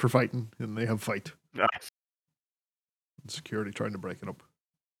out for fighting, and they have fight. Security trying to break it up.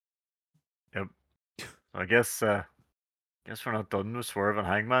 Yep. I guess we're not done with Swerve and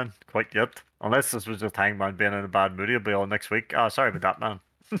Hangman quite yet. Unless this was just Hangman being in a bad mood. He'll be all next week. Oh, sorry about that, man.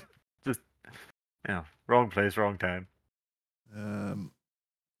 Just, wrong place, wrong time.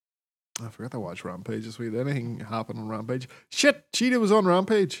 I forgot to watch Rampage this week. Did anything happen on Rampage? Shit, Cheetah was on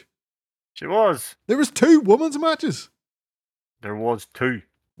Rampage. She was. There was 2 women's matches. There was 2.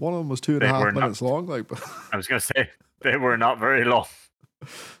 One of them was 2.5 minutes long. But I was going to say, they were not very long.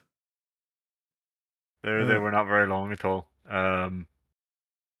 They were not very long at all.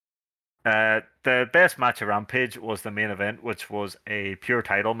 The best match of Rampage was the main event, which was a pure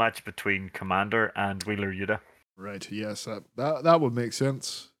title match between Commander and Wheeler Yuta. Right, yes, that would make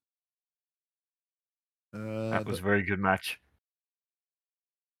sense. That was a very good match.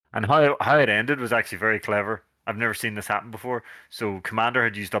 And how it ended was actually very clever. I've never seen this happen before. So Commander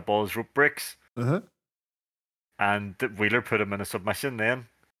had used up all his rope breaks. Uh-huh. and Wheeler put him in a submission then.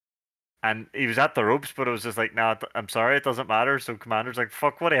 And he was at the ropes, but it was just like, nah, I'm sorry, it doesn't matter. So Commander's like,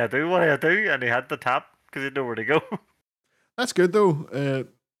 fuck, what do I do? What do I do? And he had to tap because he didn't know where to go. That's good though.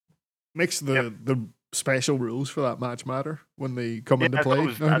 Makes Yep. the special rules for that match matter when they come into I thought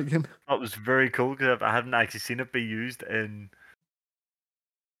play now and again. that was very cool because I haven't actually seen it be used in.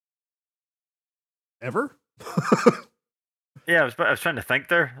 Ever? Yeah, I was trying to think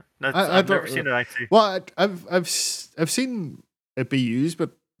there. I've never seen it actually. Well, I've seen it be used,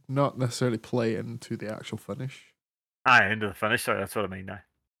 but not necessarily play into the actual finish. Into the finish. Sorry, that's what I mean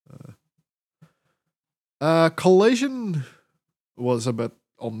now. Collision was a bit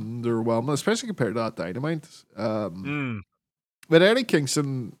underwhelming, especially compared to that Dynamite. But Eddie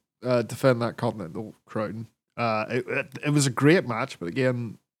Kingston defend that Continental Crown. It was a great match, but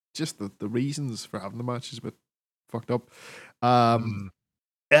again, just the reasons for having the match is a bit fucked up.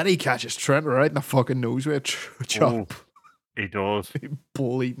 Eddie catches Trent right in the fucking nose with a chop. He does.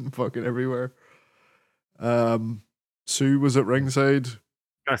 Bleeding fucking everywhere. Sue was at ringside.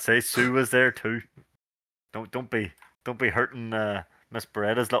 I say Sue was there too. Don't be hurting Miss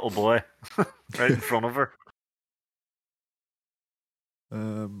Beretta's little boy right in front of her.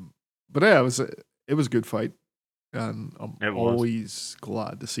 But yeah, it was a good fight, and I'm always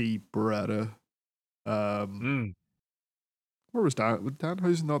glad to see Beretta. Where was Dan? Was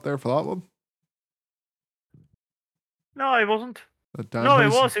Danhausen not there for that one? No, he wasn't. No,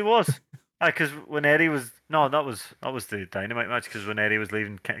 he was. Because when Eddie was that was the Dynamite match. Because when Eddie was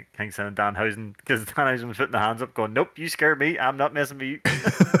leaving Kingston and Danhausen, because Danhausen was putting the hands up, going, "Nope, you scared me. I'm not messing with you."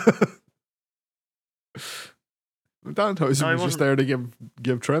 Danhausen was just there to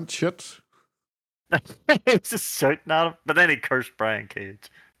give Trent shit. He was just shouting at him, but then he cursed Brian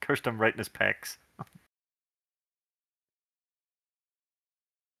Cage, cursed him right in his pecs.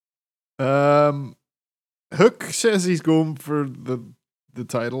 Hook says he's going for the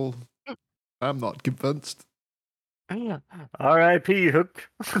title. I'm not convinced. R.I.P. Hook.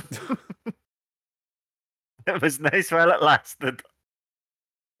 It was nice while it lasted.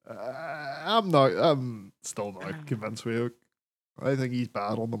 I'm still not convinced with Hook. I think he's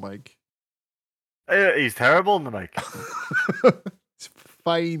bad on the mic. He's terrible on the mic. He's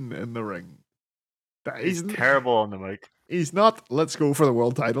fine in the ring. He's terrible on the mic. He's not let's go for the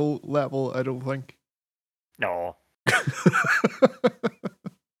world title level, I don't think. No.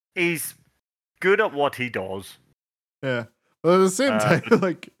 He's good at what he does. Yeah. But at the same time,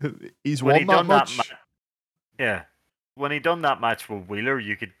 like he's won that much. Yeah. When he done that match with Wheeler,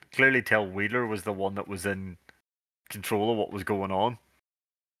 you could clearly tell Wheeler was the one that was in control of what was going on.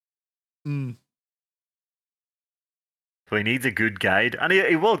 So he needs a good guide, and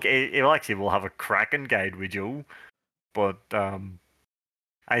he will have a cracking guide with Joe. But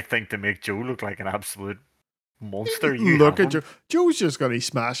I think to make Joe look like an absolute monster, look at Joe. Joe's just gonna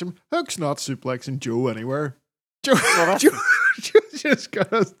smash him. Hook's not suplexing Joe anywhere. Joe's just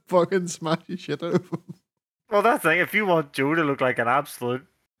gonna fucking smash the shit out of him. Well, that's the thing. If you want Joe to look like an absolute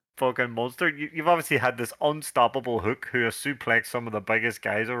fucking monster, you've obviously had this unstoppable Hook who has suplexed some of the biggest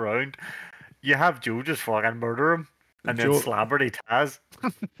guys around. You have Joe just fucking murder him. And then Slabberty Taz.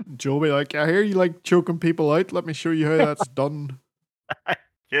 Joe be like, I hear you like choking people out. Let me show you how that's done.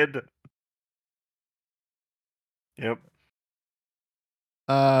 Kid. Yep.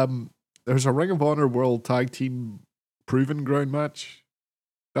 There's a Ring of Honor World Tag Team Proving Ground match.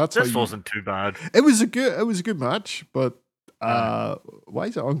 This wasn't too bad. It was a good match, but why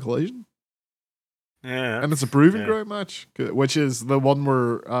is it on Collision? Yeah, and it's a Proving Ground match, which is the one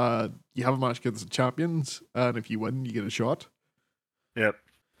where you have a match against the champions, and if you win, you get a shot. Yep.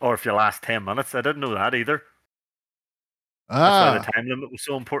 Or if you last 10 minutes. I didn't know that either. That's why the time limit was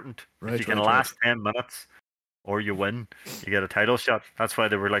so important. If you can last 10 minutes or you win, you get a title shot. That's why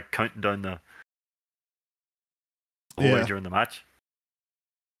they were like counting down the whole way during the match.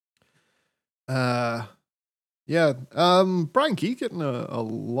 Brian Keith getting a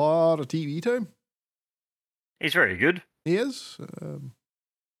lot of TV time. He's very good. He is.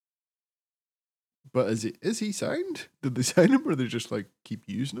 But is he signed? Did they sign him, or they just like keep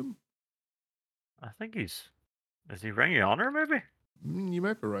using him? I think is he Ring of Honor maybe? You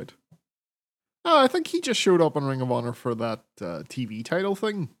might be right. I think he just showed up on Ring of Honor for that TV title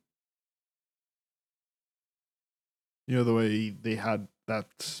thing. You know, the way they had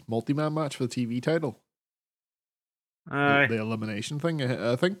that multi-man match for the TV title. The elimination thing.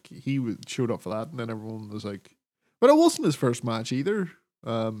 I think he showed up for that, and then everyone was like, but it wasn't his first match either.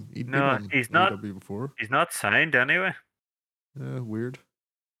 He's not AEW before. He's not signed anyway. Weird.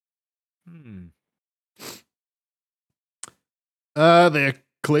 They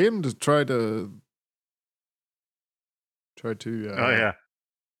Acclaimed tried to Tried to. Oh yeah,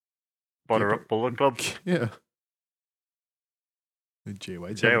 Butter keep Up Bullet Club. Yeah. Jay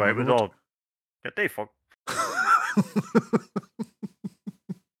White's Jay having White another was one. all, get they fuck.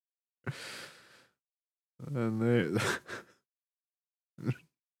 And they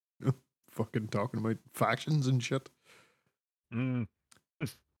fucking talking about factions and shit. Mm.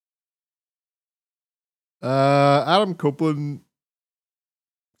 Adam Copeland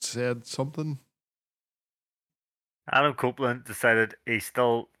said something. Adam Copeland decided he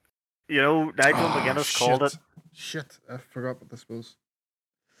still, Nigel McGuinness called it. Shit, I forgot what this was.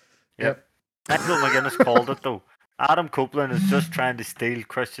 Yep. Nigel McGuinness called it though. Adam Copeland is just trying to steal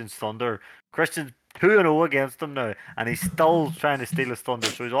Christian's thunder. Christian's 2-0 against him now, and he's still trying to steal his thunder.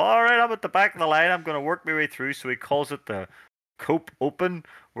 So he's all right. I'm at the back of the line. I'm going to work my way through. So he calls it the Cope Open,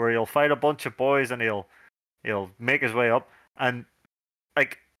 where he'll fight a bunch of boys and he'll make his way up. And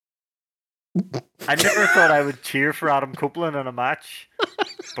like, I never thought I would cheer for Adam Copeland in a match,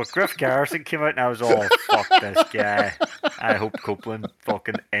 but Griff Garrison came out and I was all, fuck this guy. I hope Copeland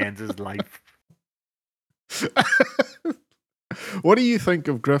fucking ends his life. What do you think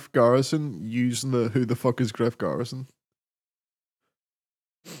of Griff Garrison using the "Who the fuck is Griff Garrison"?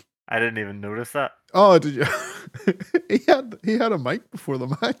 I didn't even notice that. Oh, did you? he had a mic before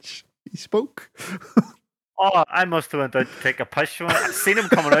the match. He spoke. Oh, I must have went out to take a push. I seen him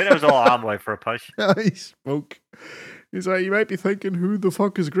coming out. I was all, I'm out for a push. Yeah, he spoke. He's like, you might be thinking, who the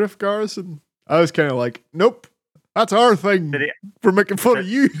fuck is Griff Garrison? I was kind of like, nope, that's our thing. We're making fun of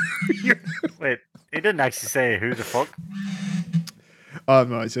you. Wait, he didn't actually say who the fuck.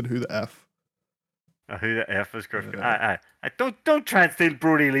 No, I said who the F. Who the F is Griff? I don't try and steal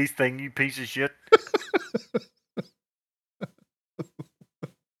Brody Lee's thing, you piece of shit.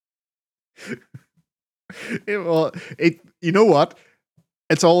 You know what?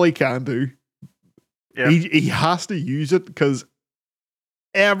 It's all he can do. Yep. He has to use it because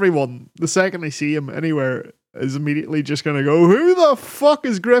everyone, the second they see him anywhere, is immediately just going to go, who the fuck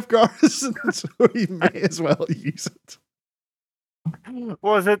is Griff Garrison? So he may as well use it.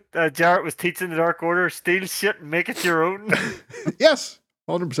 Was it Jarrett was teaching the Dark Order, steal shit and make it your own? Yes,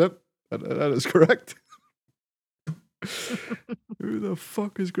 100%. That is correct. Who the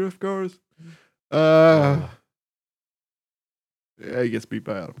fuck is Griff Garrison? Yeah, he gets beat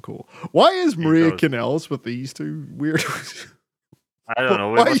by Adam Cole. Why is Maria Kanellis with these two weirdos? I don't know.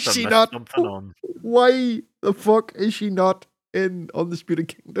 Why is she not? Why the fuck is she not in Undisputed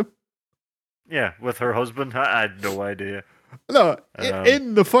Kingdom? Yeah, with her husband. I had no idea. No,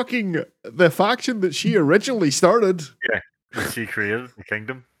 in the faction that she originally started. Yeah, that she created the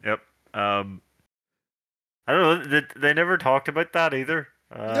kingdom. Yep. I don't know. They never talked about that either.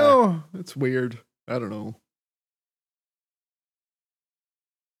 No, it's weird. I don't know.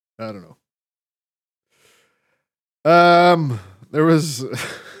 There was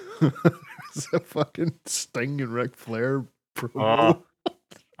a fucking Sting and Ric Flair promo.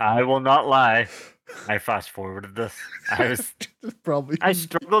 I will not lie. I fast forwarded this. I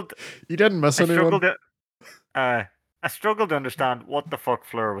struggled. You didn't miss anyone. I struggled to understand what the fuck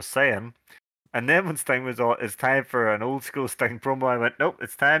Flair was saying. And then when Sting was all, it's time for an old school Sting promo, I went, nope,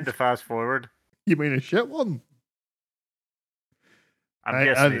 it's time to fast forward. You mean a shit one? I'm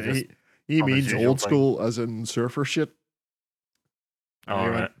guessing he means old school as in surfer shit. All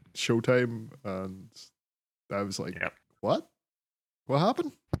right. Showtime, and I was like, yep. What? What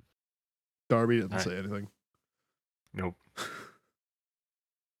happened? Darby didn't say anything. Nope.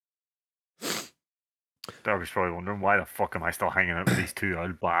 Darby's probably wondering, why the fuck am I still hanging out with these two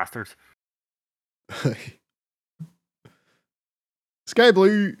old bastards? Sky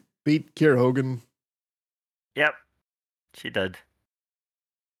Blue beat Kiera Hogan. Yep, she did.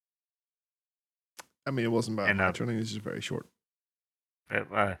 I mean, it wasn't bad. I think it's just very short.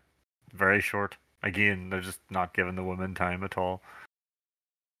 Very short. Again, they're just not giving the women time at all.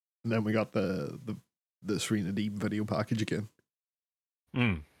 And then we got the Serena Deeb video package again.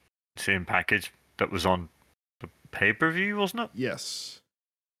 Same package that was on the pay-per-view, wasn't it? Yes.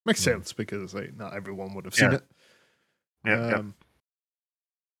 Makes sense because not everyone would have seen it. Yeah.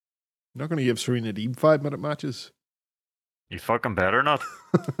 Not going to give Serena Deeb 5-minute matches. You fucking better not.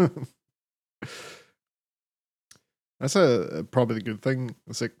 That's probably the good thing.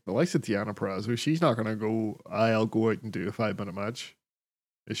 It's like the likes of Deanna Prazo, she's not going to go, I'll go out and do a 5-minute match.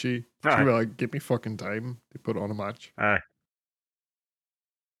 Is she? She'll be like, give me fucking time to put on a match.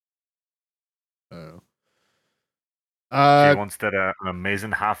 She once did an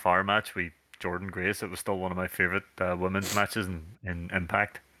amazing half-hour match with Jordan Grace. It was still one of my favorite women's matches in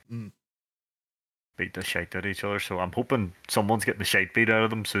Impact. Beat the shite out of each other, so I'm hoping someone's getting the shite beat out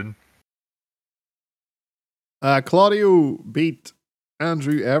of them soon. Claudio beat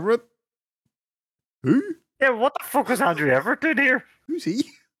Andrew Everett. Who? Yeah, what the fuck was Andrew Everett doing here? Who's he?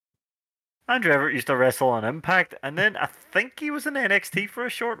 Andrew Everett used to wrestle on Impact, and then I think he was in NXT for a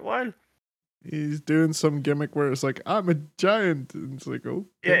short while. He's doing some gimmick where it's like, I'm a giant. And it's like, oh.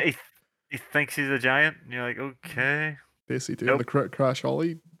 Yeah, he thinks he's a giant, and you're like, okay. Basically doing the Crash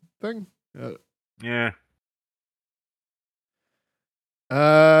Holly thing. Yeah.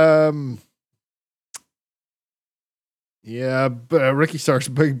 Yeah, Ricky Stark's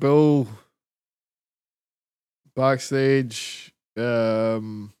Big Bill backstage. So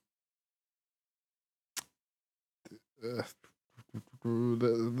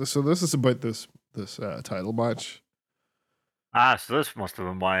this is about this title match. So this must have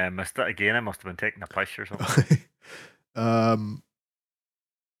been why I missed it again. I must have been taking a piss or something.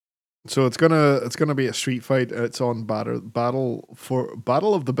 So it's gonna be a street fight. It's on battle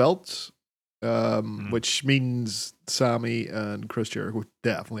of the belts, which means Sammy and Chris Jericho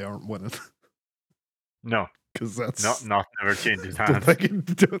definitely aren't winning. No, because that's not never changes hands.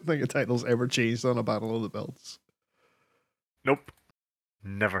 Don't think a title's ever changed on a battle of the belts. Nope,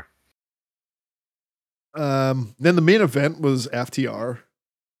 never. Then the main event was FTR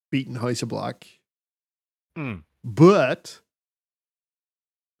beating House of Black, but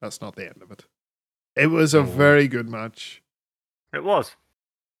that's not the end of it. It was a very good match. It was.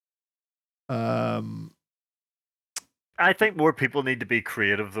 I think more people need to be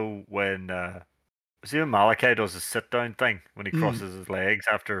creative though when see when Malachi does a sit down thing when he crosses his legs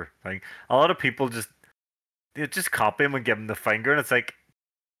after thing. A lot of people just copy him and give him the finger, and it's like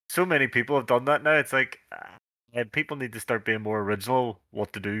so many people have done that now. It's like people need to start being more original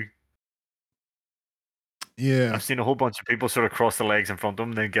what to do. Yeah, I've seen a whole bunch of people sort of cross the legs in front of him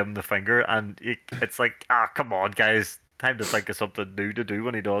and then give him the finger, and it's like, come on, guys, time to think of something new to do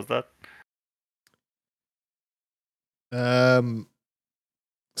when he does that.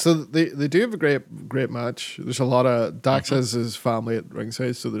 So they do have a great match. There's a lot of Dax has his family at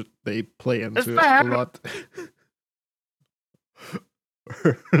ringside, so they play into it a lot.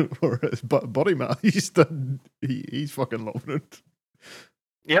 or his buddy man, he's fucking loving it.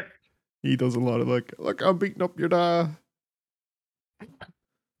 Yep. He does a lot of like, look, I'm beating up your dad.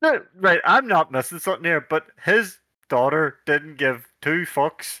 No, right, I'm not missing something here, but his daughter didn't give two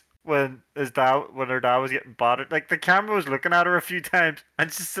fucks when her dad was getting battered. Like the camera was looking at her a few times,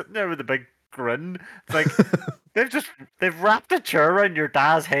 and she's sitting there with a big grin. It's like they've wrapped a chair around your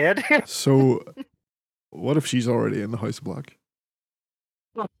dad's head. So, what if she's already in the House of Black?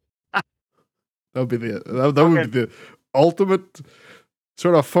 That would be the would be the ultimate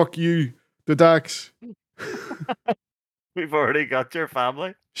sort of fuck you to Dax. We've already got your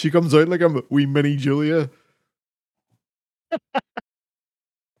family. She comes out like a wee mini Julia.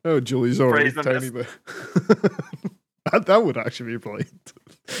 Oh, Julie's already tiny, but that would actually be brilliant.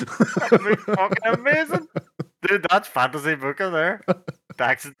 That'd be fucking amazing. Dude, that's fantasy booking there.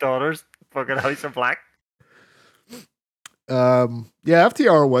 Dax's daughter's fucking House of Black. Yeah,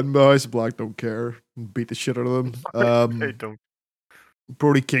 FTR win, but House of Black don't care and beat the shit out of them. They don't.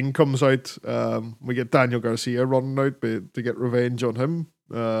 Brody King comes out. We get Daniel Garcia running out to get revenge on him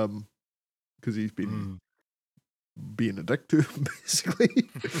because he's been being a dick to him, basically.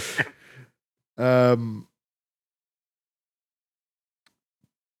 And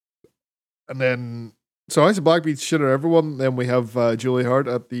then so House of Black beats shit out of everyone. Then we have Julie Hart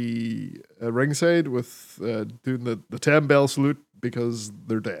at the ringside with doing the 10 bell salute because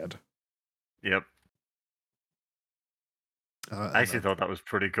they're dead. Yep. I actually thought that was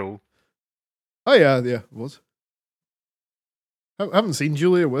pretty cool. Oh yeah, it was. I haven't seen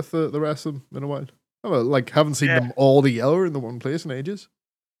Julia with the rest of them in a while. Haven't seen them all together in the one place in ages.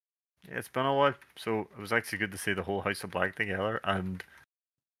 Yeah, it's been a while, so it was actually good to see the whole House of Black together. And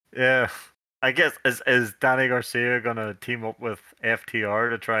yeah, I guess is Danny Garcia gonna team up with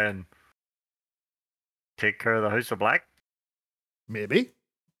FTR to try and take care of the House of Black? Maybe.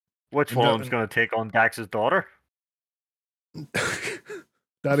 Which one of them's gonna take on Dax's daughter?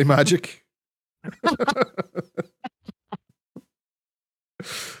 Daddy Magic.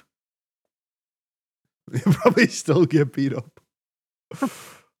 He'll probably still get beat up.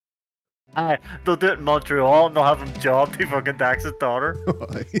 They'll do it in Montreal and they'll have him job to fucking Dax's daughter.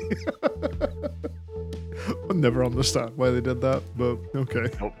 I'll never understand why they did that, but okay.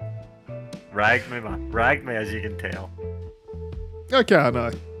 Nope. Ragged me, man. Ragged me, as you can tell. I can,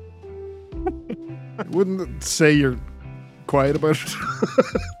 I wouldn't say you're quiet about it.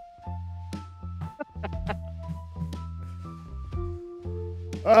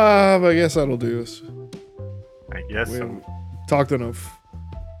 But I guess that'll do us. I guess we so. talked enough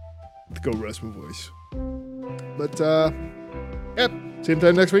to go rest my voice. But yep, same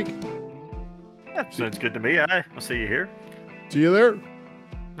time next week. Yeah, sounds good to me. I'll see you here. See you there.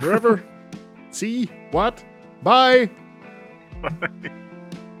 Wherever. See what? Bye. Bye.